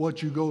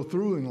what you go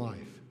through in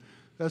life.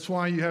 That's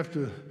why you have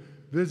to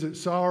visit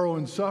sorrow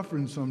and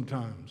suffering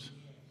sometimes.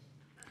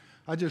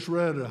 I just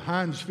read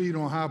Hind's Feet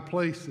on High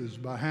Places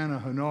by Hannah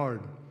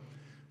Hennard.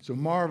 It's a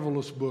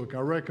marvelous book. I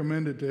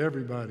recommend it to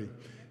everybody.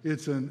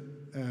 It's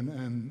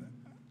an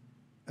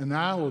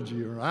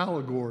analogy or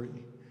allegory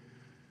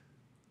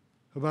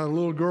about a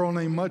little girl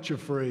named Much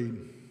Afraid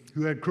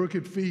who had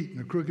crooked feet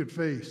and a crooked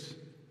face.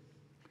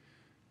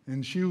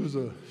 And she was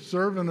a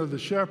servant of the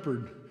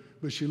shepherd,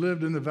 but she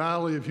lived in the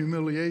valley of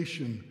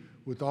humiliation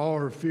with all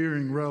her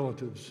fearing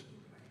relatives.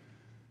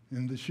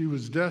 And she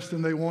was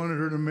destined, they wanted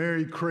her to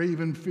marry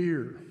craven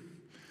fear.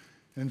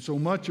 And so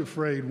Much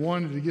Afraid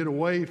wanted to get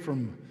away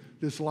from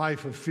this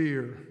life of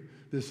fear,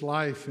 this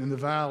life in the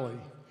valley.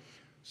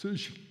 So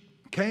she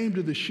came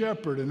to the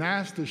shepherd and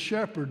asked the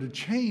shepherd to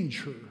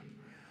change her,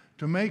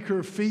 to make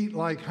her feet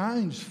like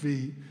Hind's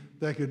feet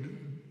that could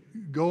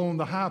go on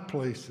the high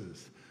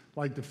places,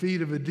 like the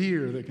feet of a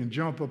deer that can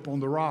jump up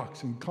on the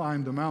rocks and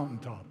climb the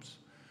mountaintops.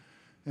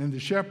 And the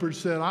shepherd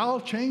said,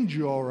 I'll change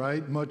you all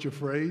right, Much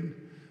Afraid.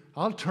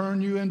 I'll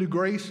turn you into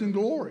grace and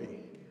glory.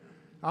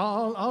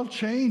 I'll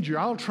change you.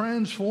 I'll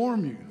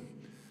transform you.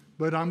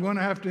 But I'm going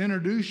to have to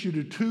introduce you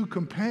to two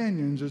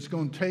companions that's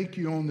going to take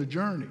you on the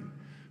journey.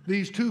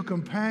 These two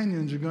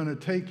companions are going to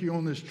take you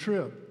on this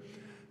trip.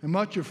 And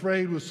Much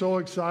Afraid was so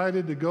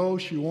excited to go.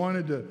 She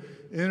wanted to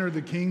enter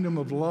the kingdom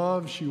of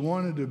love. She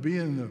wanted to be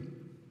to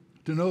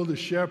know the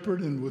shepherd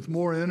and with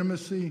more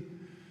intimacy.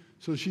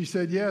 So she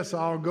said, yes,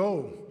 I'll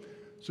go.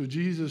 So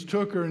Jesus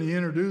took her and he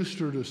introduced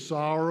her to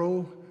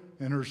sorrow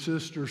and her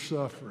sister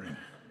suffering.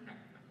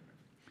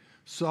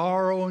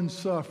 Sorrow and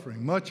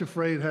suffering. Much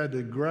Afraid had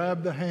to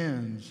grab the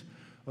hands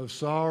of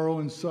sorrow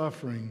and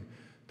suffering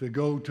to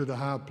go to the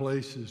high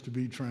places to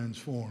be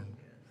transformed.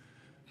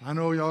 I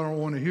know y'all don't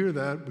want to hear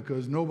that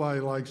because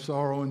nobody likes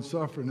sorrow and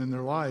suffering in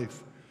their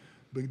life.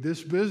 But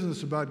this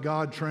business about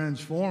God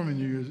transforming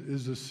you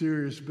is a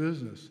serious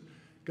business.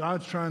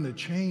 God's trying to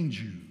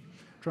change you,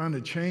 trying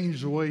to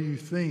change the way you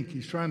think.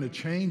 He's trying to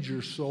change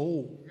your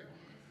soul,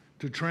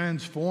 to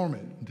transform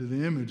it into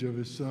the image of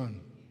his Son.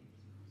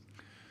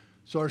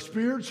 So our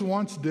spirits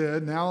once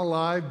dead, now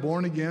alive,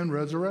 born again,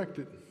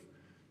 resurrected.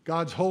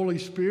 God's Holy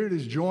Spirit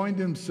has joined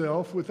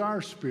himself with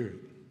our spirit.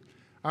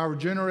 Our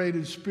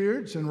regenerated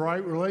spirit's in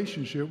right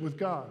relationship with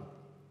God.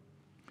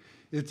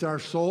 It's our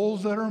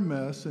souls that are a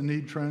mess and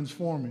need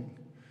transforming.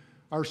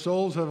 Our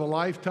souls have a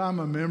lifetime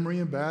of memory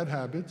and bad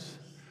habits.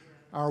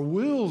 Our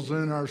will's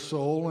in our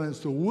soul, and it's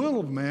the will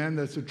of man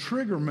that's a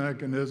trigger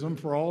mechanism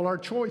for all our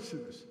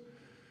choices.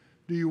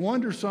 Do you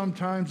wonder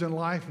sometimes in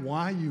life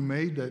why you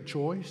made that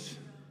choice?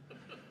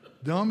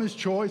 Dumbest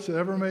choice I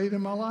ever made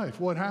in my life.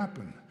 What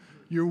happened?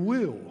 Your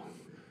will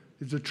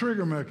is a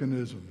trigger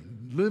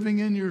mechanism. Living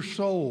in your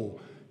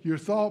soul, your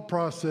thought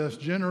process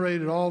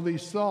generated all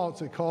these thoughts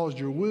that caused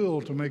your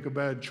will to make a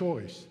bad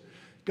choice.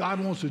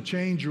 God wants to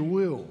change your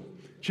will,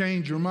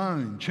 change your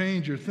mind,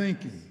 change your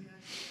thinking.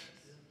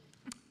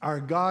 Our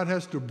God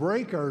has to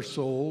break our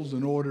souls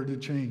in order to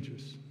change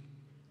us.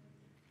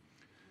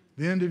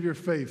 The end of your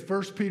faith.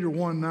 1 Peter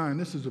 1:9,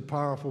 this is a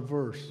powerful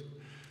verse.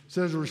 It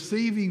says,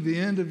 receiving the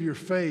end of your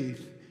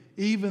faith,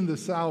 even the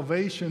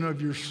salvation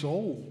of your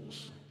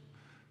souls.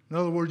 In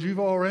other words, you've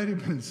already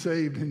been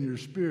saved in your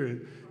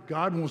spirit.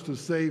 God wants to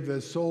save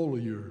that soul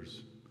of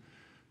yours.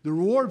 The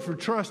reward for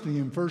trusting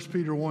him, 1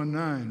 Peter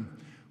 1:9,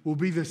 will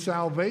be the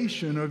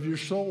salvation of your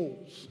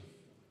souls.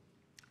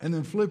 And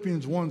then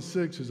Philippians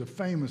 1:6 is a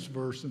famous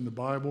verse in the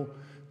Bible,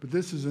 but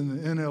this is in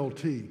the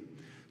NLT. It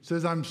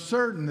says, I'm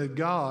certain that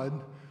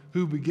God,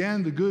 who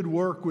began the good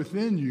work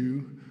within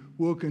you,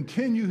 will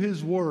continue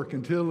his work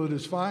until it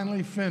is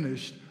finally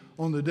finished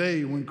on the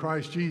day when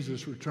Christ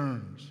Jesus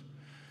returns.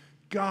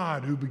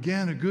 God, who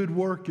began a good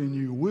work in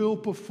you, will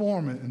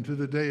perform it until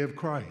the day of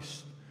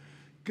Christ.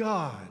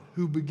 God,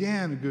 who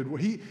began a good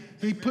work.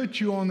 He put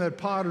you on that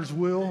potter's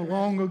wheel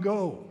long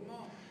ago.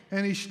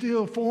 And he's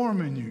still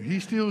forming you.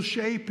 He's still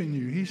shaping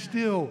you. He's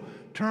still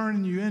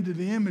turning you into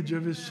the image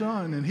of his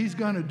Son. And he's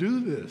going to do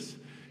this.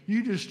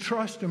 You just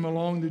trust him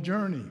along the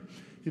journey.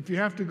 If you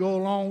have to go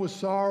along with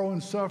sorrow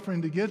and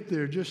suffering to get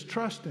there, just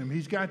trust him.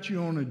 He's got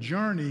you on a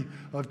journey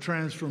of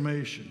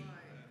transformation.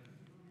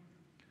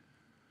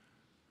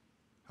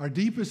 Our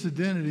deepest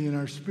identity in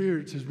our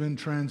spirits has been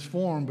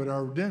transformed, but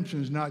our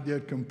redemption is not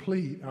yet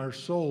complete. Our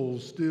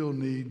souls still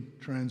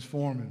need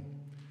transforming.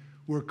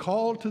 We're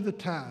called to the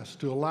task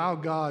to allow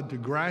God to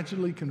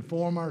gradually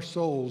conform our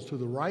souls to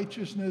the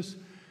righteousness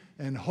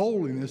and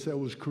holiness that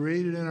was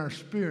created in our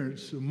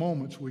spirits the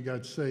moments we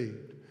got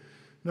saved.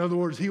 In other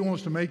words, he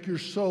wants to make your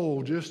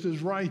soul just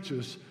as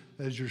righteous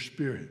as your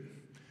spirit,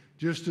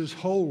 just as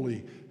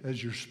holy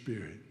as your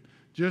spirit,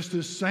 just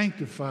as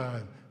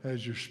sanctified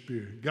as your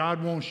spirit.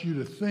 God wants you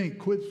to think,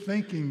 quit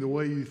thinking the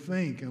way you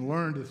think, and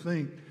learn to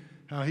think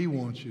how he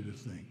wants you to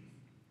think.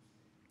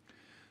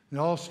 It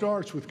all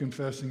starts with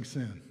confessing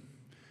sin.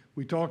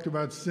 We talked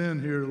about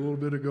sin here a little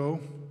bit ago,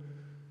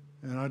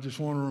 and I just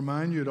want to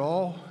remind you it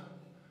all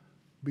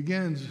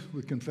begins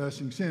with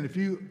confessing sin. If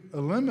you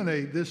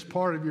eliminate this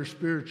part of your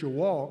spiritual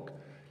walk,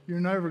 you're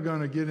never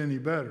going to get any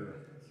better.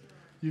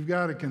 You've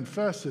got to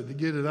confess it to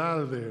get it out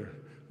of there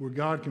where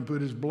God can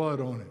put his blood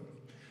on it.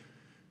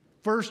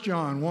 1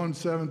 John 1,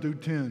 7 through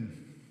 10.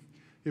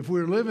 If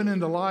we're living in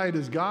the light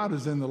as God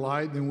is in the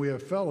light, then we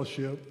have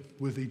fellowship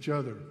with each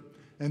other.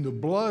 And the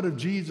blood of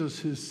Jesus,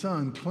 his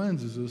son,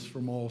 cleanses us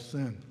from all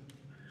sin.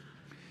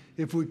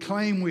 If we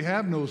claim we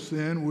have no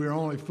sin, we are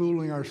only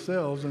fooling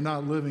ourselves and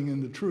not living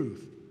in the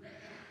truth.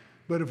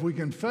 But if we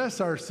confess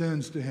our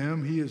sins to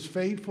him, he is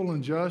faithful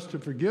and just to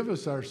forgive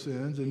us our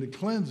sins and to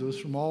cleanse us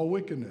from all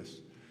wickedness.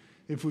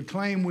 If we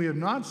claim we have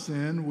not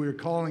sinned, we are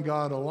calling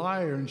God a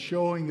liar and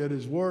showing that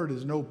his word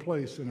has no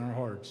place in our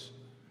hearts.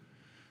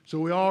 So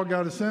we all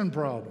got a sin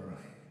problem.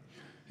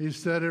 He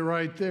said it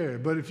right there.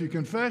 But if you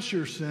confess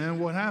your sin,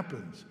 what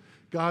happens?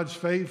 God's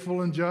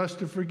faithful and just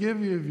to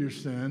forgive you of your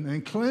sin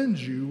and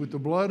cleanse you with the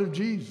blood of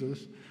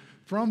Jesus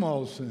from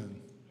all sin.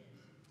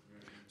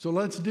 So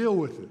let's deal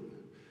with it.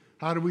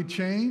 How do we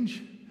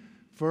change?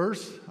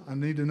 First, I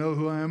need to know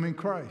who I am in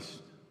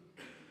Christ.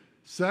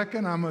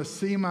 Second, I must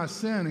see my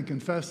sin and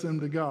confess them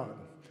to God.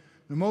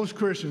 Now, most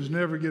Christians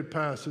never get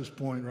past this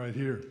point right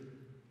here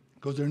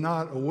because they're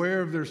not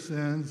aware of their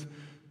sins.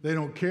 They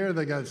don't care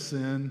they got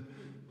sin.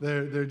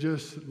 They're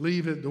just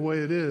leave it the way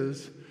it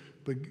is.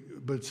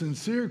 But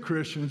sincere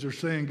Christians are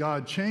saying,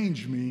 God,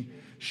 change me.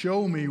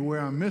 Show me where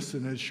I'm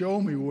missing it. Show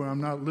me where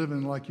I'm not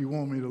living like you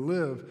want me to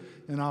live,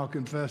 and I'll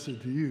confess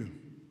it to you.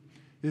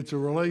 It's a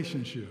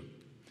relationship.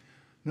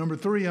 Number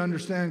 3,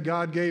 understand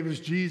God gave us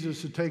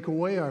Jesus to take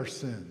away our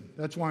sin.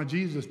 That's why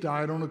Jesus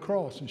died on the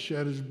cross and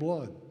shed his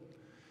blood.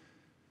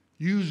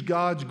 Use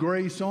God's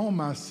grace on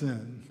my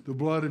sin, the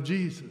blood of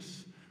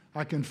Jesus.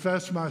 I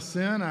confess my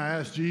sin. I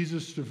ask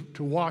Jesus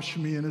to wash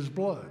me in his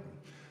blood,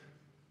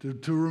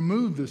 to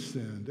remove the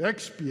sin, to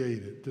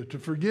expiate it, to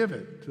forgive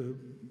it, to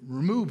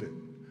remove it,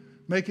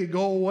 make it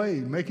go away,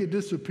 make it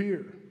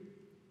disappear.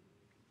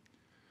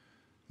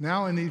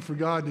 Now I need for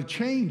God to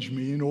change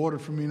me in order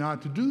for me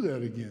not to do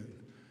that again.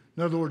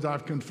 In other words,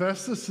 I've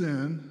confessed the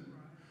sin.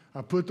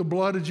 I put the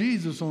blood of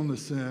Jesus on the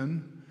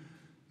sin.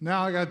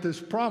 Now I got this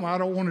problem. I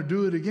don't want to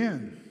do it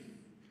again.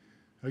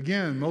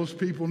 Again, most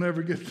people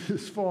never get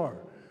this far.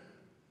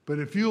 But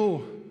if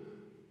you'll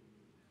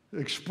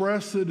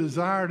express the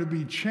desire to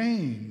be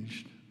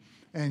changed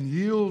and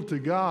yield to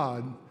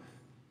God,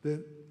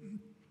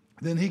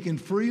 then he can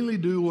freely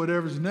do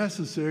whatever's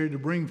necessary to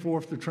bring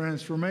forth the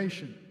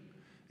transformation,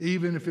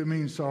 even if it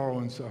means sorrow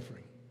and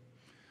suffering.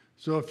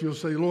 So if you'll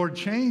say, Lord,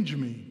 change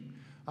me.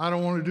 I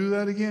don't want to do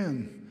that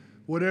again.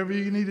 Whatever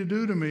you need to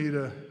do to me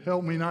to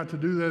help me not to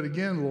do that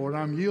again, Lord,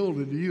 I'm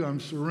yielded to you. I'm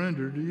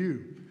surrendered to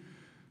you.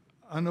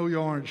 I know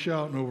y'all aren't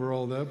shouting over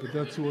all that, but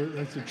that's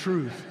the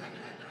truth.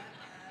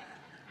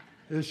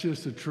 It's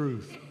just the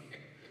truth.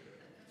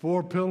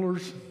 4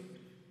 pillars: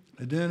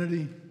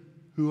 identity,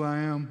 who I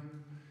am;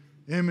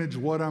 image,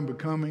 what I'm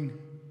becoming;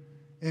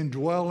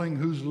 indwelling,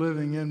 who's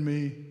living in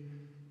me;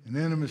 and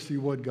intimacy,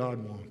 what God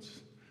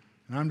wants.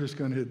 And I'm just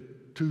going to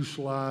hit 2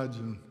 slides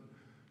and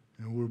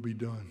we'll be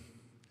done.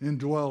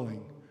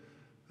 Indwelling.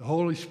 The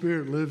Holy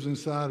Spirit lives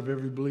inside of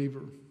every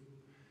believer.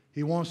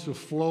 He wants to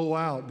flow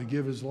out to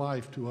give his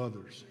life to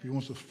others. He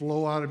wants to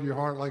flow out of your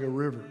heart like a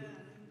river.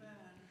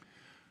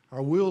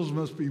 Our wills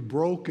must be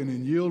broken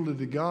and yielded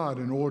to God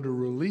in order to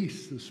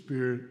release the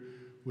Spirit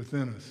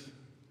within us.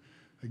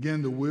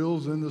 Again, the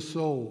will's in the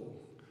soul.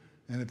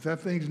 And if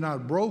that thing's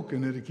not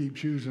broken, it'll keep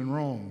choosing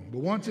wrong. But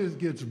once it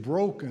gets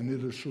broken,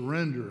 it'll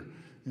surrender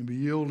and be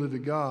yielded to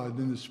God.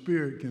 Then the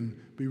Spirit can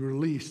be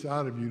released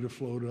out of you to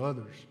flow to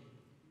others.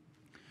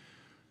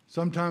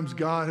 Sometimes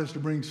God has to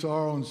bring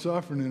sorrow and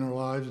suffering in our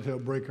lives to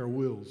help break our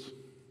wills.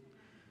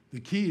 The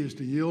key is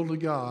to yield to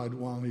God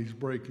while he's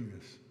breaking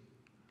us.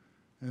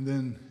 And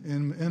then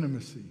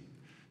intimacy.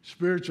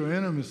 Spiritual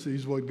intimacy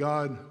is what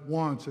God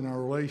wants in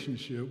our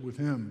relationship with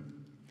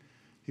him.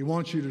 He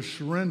wants you to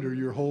surrender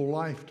your whole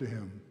life to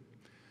him.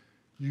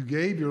 You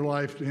gave your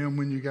life to him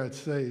when you got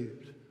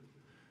saved.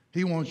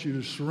 He wants you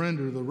to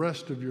surrender the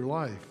rest of your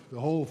life, the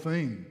whole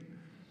thing.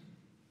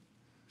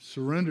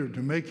 Surrender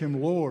to make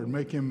him Lord,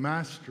 make him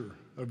master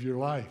of your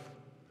life.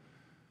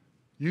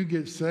 You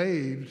get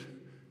saved,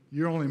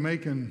 you're only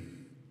making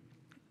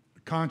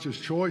conscious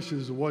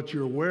choices of what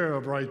you're aware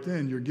of right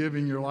then. You're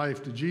giving your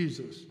life to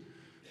Jesus.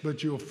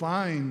 But you'll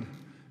find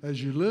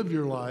as you live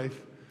your life,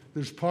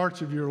 there's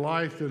parts of your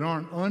life that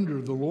aren't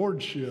under the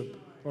lordship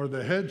or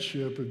the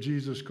headship of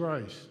Jesus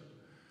Christ.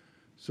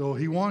 So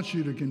he wants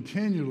you to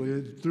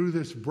continually, through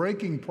this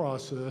breaking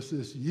process,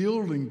 this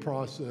yielding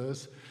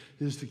process,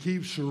 is to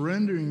keep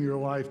surrendering your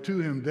life to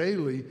him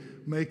daily,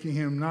 making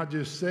him not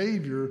just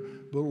Savior,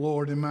 but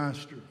Lord and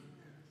Master.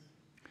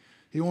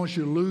 He wants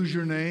you to lose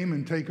your name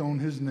and take on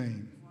his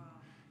name. Wow.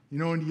 You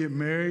know, when you get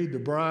married, the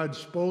bride's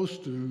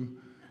supposed to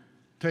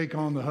take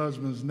on the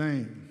husband's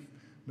name.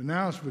 But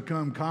now it's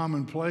become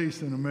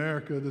commonplace in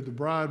America that the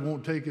bride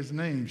won't take his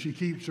name. She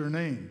keeps her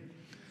name.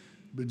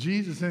 But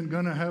Jesus ain't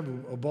going to have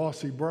a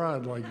bossy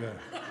bride like that.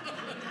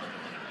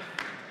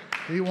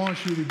 He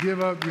wants you to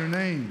give up your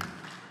name.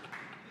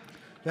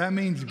 That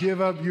means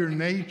give up your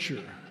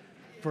nature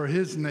for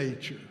his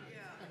nature.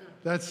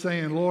 That's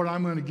saying, Lord,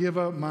 I'm going to give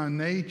up my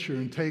nature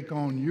and take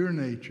on your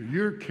nature,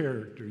 your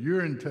character,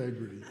 your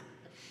integrity.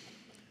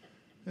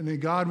 And then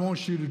God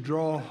wants you to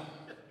draw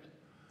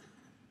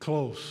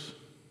close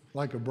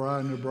like a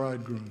bride and a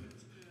bridegroom.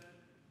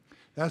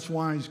 That's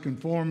why he's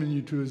conforming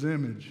you to his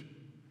image.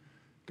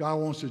 God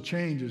wants to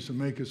change us and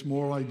make us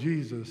more like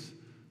Jesus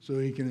so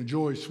he can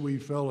enjoy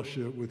sweet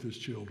fellowship with his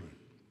children.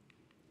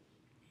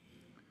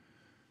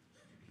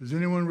 Does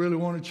anyone really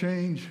want to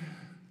change?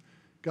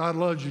 God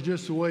loves you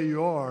just the way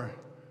you are,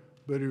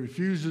 but he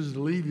refuses to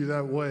leave you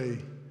that way.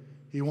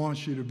 He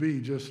wants you to be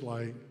just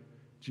like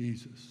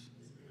Jesus.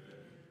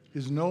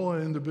 Is Noah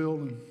in the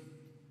building?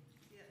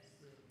 Yes.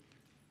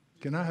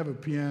 Can I have a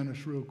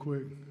pianist real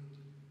quick?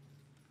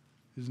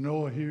 Is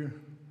Noah here?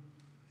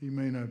 He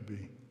may not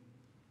be.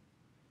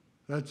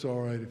 That's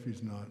all right if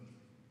he's not.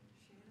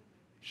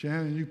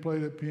 Shannon, you play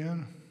that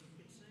piano?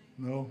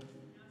 No?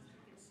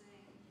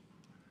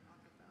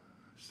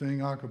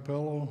 Sing a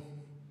cappella?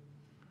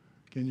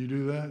 Can you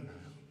do that?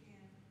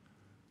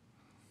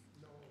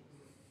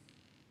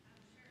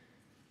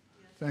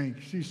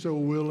 Thanks. She's so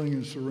willing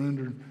and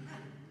surrendered.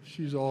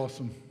 She's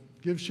awesome.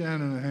 Give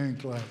Shannon a hand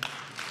clap.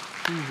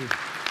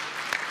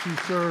 She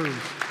serves.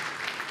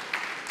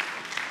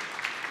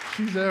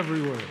 She's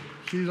everywhere.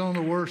 She's on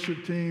the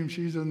worship team.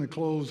 She's in the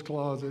clothes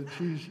closet.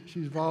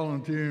 She's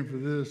volunteering for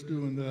this,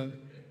 doing that. And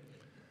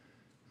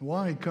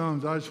while he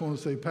comes, I just want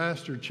to say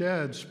Pastor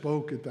Chad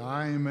spoke at the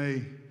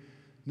IMA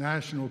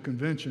National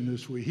Convention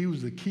this week. He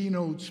was the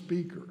keynote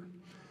speaker.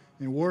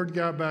 And word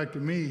got back to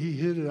me, he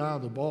hit it out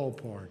of the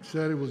ballpark.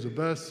 Said it was the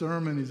best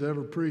sermon he's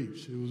ever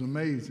preached. It was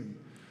amazing.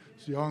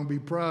 So y'all can be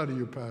proud of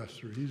your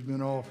pastor. He's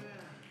been off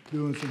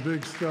doing some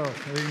big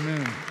stuff.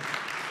 Amen.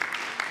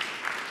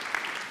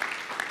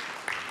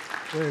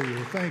 There you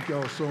go. Thank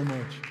y'all so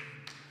much.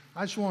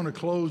 I just want to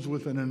close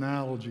with an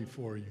analogy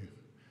for you.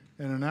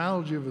 An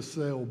analogy of a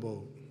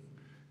sailboat.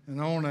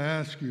 And I want to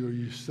ask you, are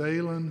you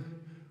sailing?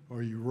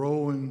 Are you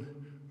rowing?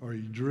 Are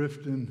you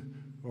drifting?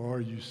 Or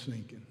are you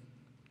sinking?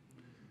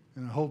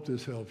 And I hope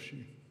this helps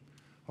you.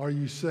 Are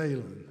you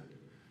sailing?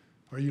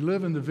 Are you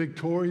living the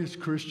victorious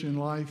Christian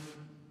life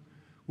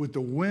with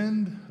the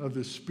wind of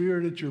the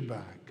Spirit at your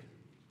back?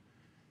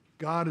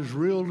 God is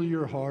real to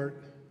your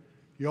heart.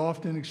 You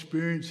often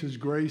experience his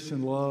grace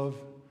and love.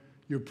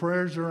 Your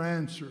prayers are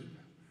answered.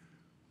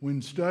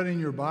 When studying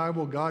your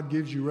Bible, God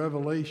gives you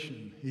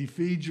revelation. He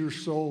feeds your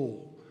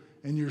soul,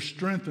 and you're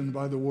strengthened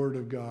by the Word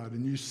of God,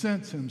 and you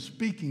sense him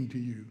speaking to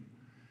you.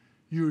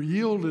 You're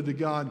yielded to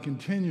God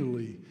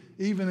continually,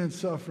 even in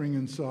suffering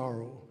and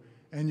sorrow,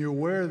 and you're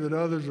aware that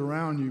others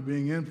around you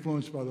being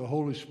influenced by the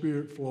Holy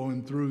Spirit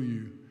flowing through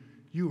you.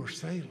 You are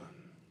sailing.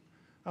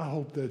 I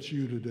hope that's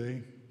you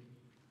today.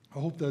 I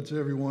hope that's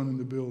everyone in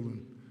the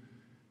building.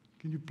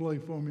 Can you play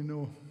for me,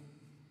 Noah?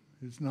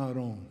 It's not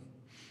on.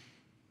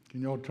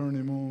 Can y'all turn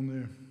him on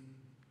there?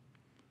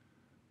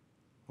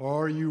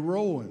 Or are you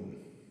rowing?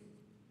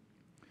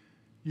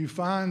 You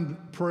find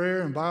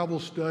prayer and Bible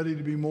study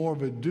to be more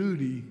of a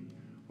duty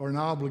or an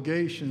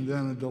obligation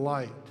than a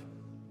delight.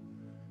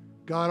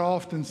 God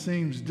often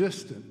seems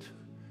distant,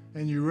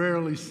 and you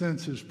rarely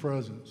sense his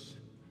presence.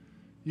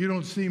 You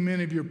don't see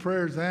many of your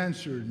prayers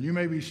answered. You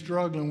may be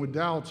struggling with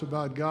doubts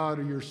about God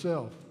or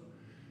yourself.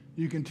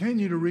 You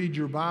continue to read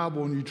your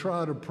Bible and you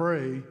try to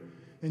pray,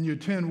 and you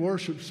attend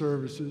worship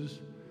services.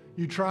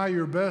 You try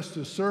your best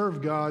to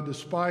serve God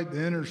despite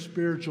the inner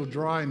spiritual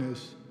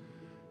dryness.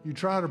 You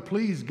try to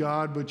please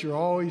God, but you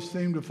always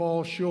seem to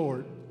fall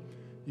short.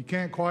 You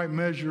can't quite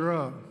measure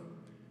up.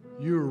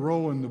 You're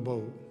rowing the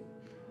boat.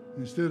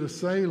 Instead of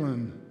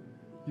sailing,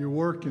 you're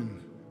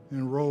working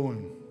and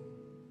rowing.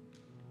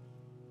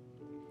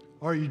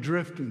 Are you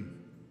drifting?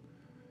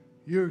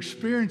 You're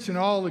experiencing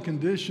all the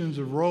conditions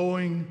of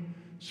rowing,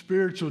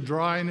 spiritual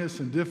dryness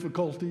and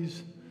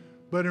difficulties,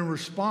 but in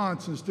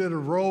response, instead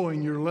of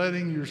rowing, you're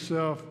letting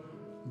yourself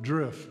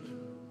drift.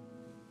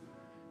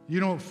 You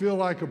don't feel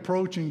like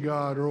approaching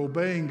God or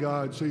obeying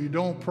God, so you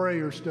don't pray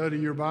or study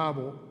your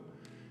Bible.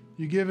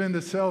 You give in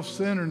to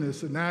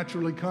self-centeredness that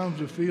naturally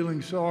comes with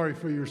feeling sorry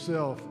for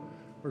yourself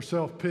or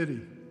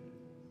self-pity.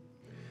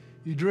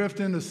 You drift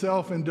into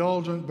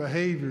self-indulgent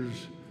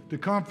behaviors to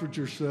comfort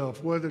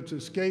yourself, whether it's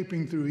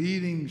escaping through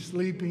eating,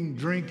 sleeping,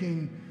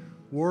 drinking,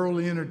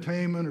 worldly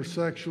entertainment, or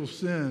sexual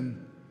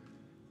sin.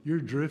 You're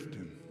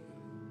drifting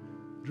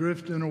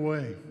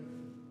away.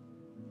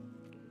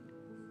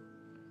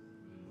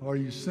 Are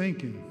you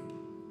sinking?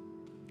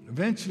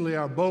 Eventually,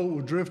 our boat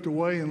will drift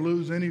away and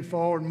lose any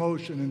forward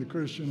motion in the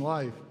Christian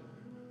life.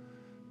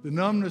 The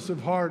numbness of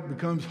heart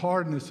becomes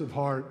hardness of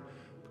heart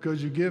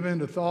because you give in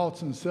to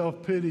thoughts and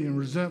self-pity and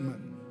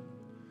resentment.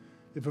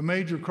 If a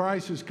major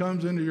crisis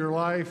comes into your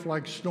life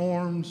like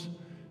storms,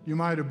 you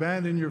might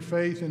abandon your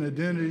faith and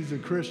identity as a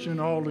Christian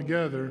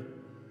altogether.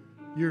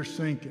 You're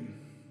sinking.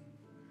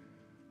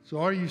 So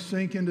are you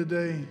sinking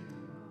today?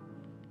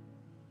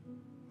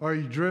 Are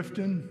you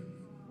drifting?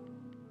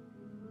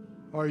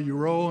 Are you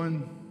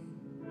rowing?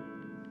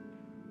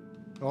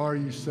 Or are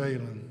you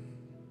sailing?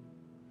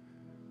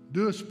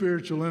 Do a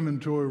spiritual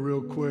inventory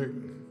real quick,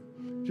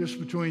 just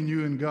between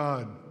you and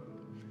God.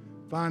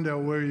 Find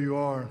out where you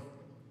are.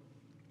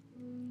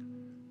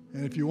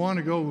 And if you want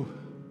to go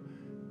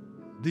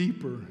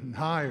deeper and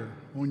higher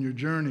on your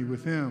journey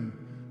with Him,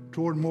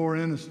 toward more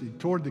intimacy,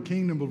 toward the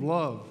kingdom of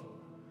love,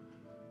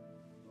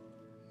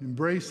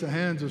 embrace the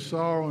hands of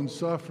sorrow and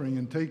suffering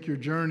and take your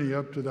journey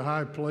up to the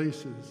high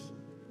places,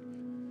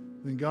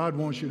 then God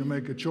wants you to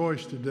make a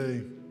choice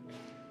today.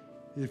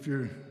 If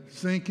you're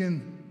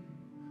sinking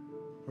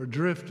or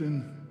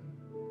drifting,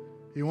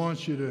 He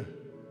wants you to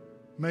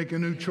make a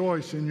new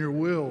choice in your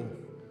will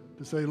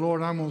to say,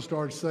 Lord, I'm going to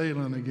start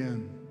sailing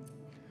again.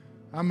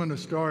 I'm going to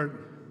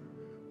start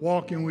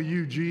walking with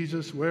you,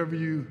 Jesus. Wherever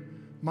you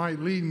might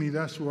lead me,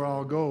 that's where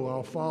I'll go.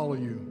 I'll follow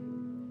you.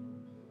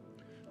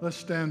 Let's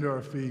stand to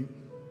our feet.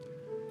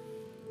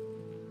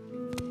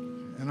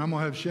 And I'm going to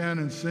have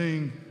Shannon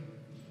sing.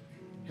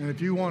 And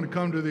if you want to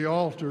come to the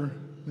altar,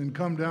 then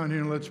come down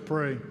here and let's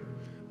pray.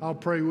 I'll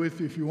pray with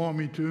you if you want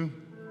me to.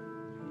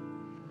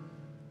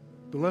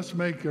 But let's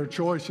make our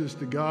choices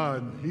to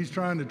God. He's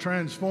trying to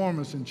transform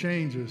us and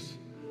change us.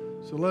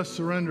 So let's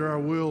surrender our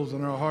wills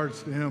and our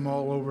hearts to Him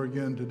all over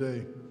again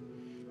today.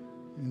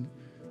 And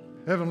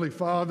Heavenly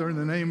Father, in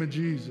the name of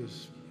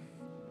Jesus,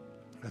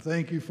 I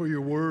thank you for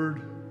your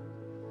word.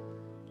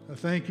 I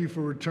thank you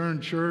for Return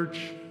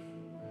Church,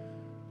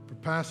 for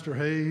Pastor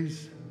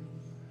Hayes.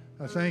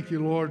 I thank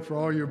you, Lord, for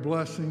all your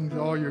blessings,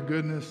 all your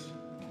goodness.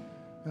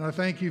 And I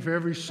thank you for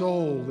every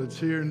soul that's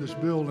here in this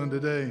building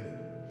today.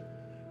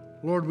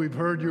 Lord, we've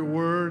heard your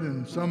word,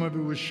 and some of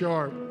it was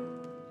sharp,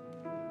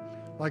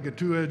 like a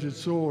two-edged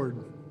sword.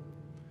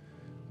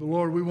 But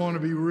Lord, we want to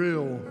be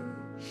real.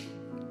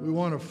 We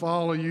want to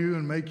follow you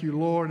and make you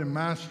Lord and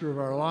Master of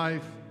our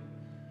life.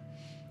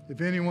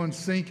 If anyone's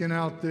sinking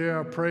out there,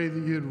 I pray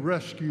that you'd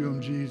rescue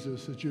them,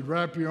 Jesus, that you'd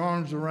wrap your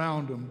arms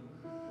around them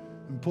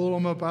and pull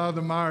them up out of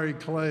the miry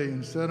clay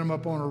and set them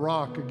up on a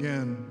rock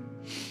again.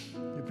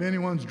 If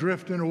anyone's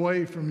drifting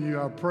away from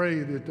you, I pray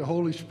that the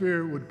Holy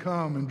Spirit would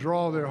come and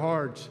draw their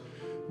hearts.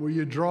 Will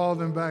you draw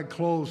them back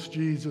close,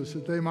 Jesus,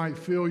 that they might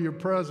feel your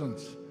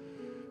presence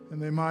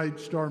and they might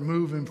start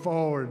moving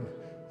forward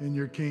in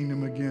your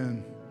kingdom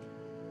again.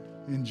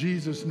 In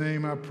Jesus'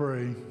 name I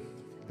pray.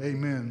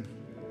 Amen.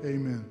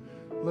 Amen.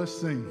 Let's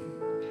sing.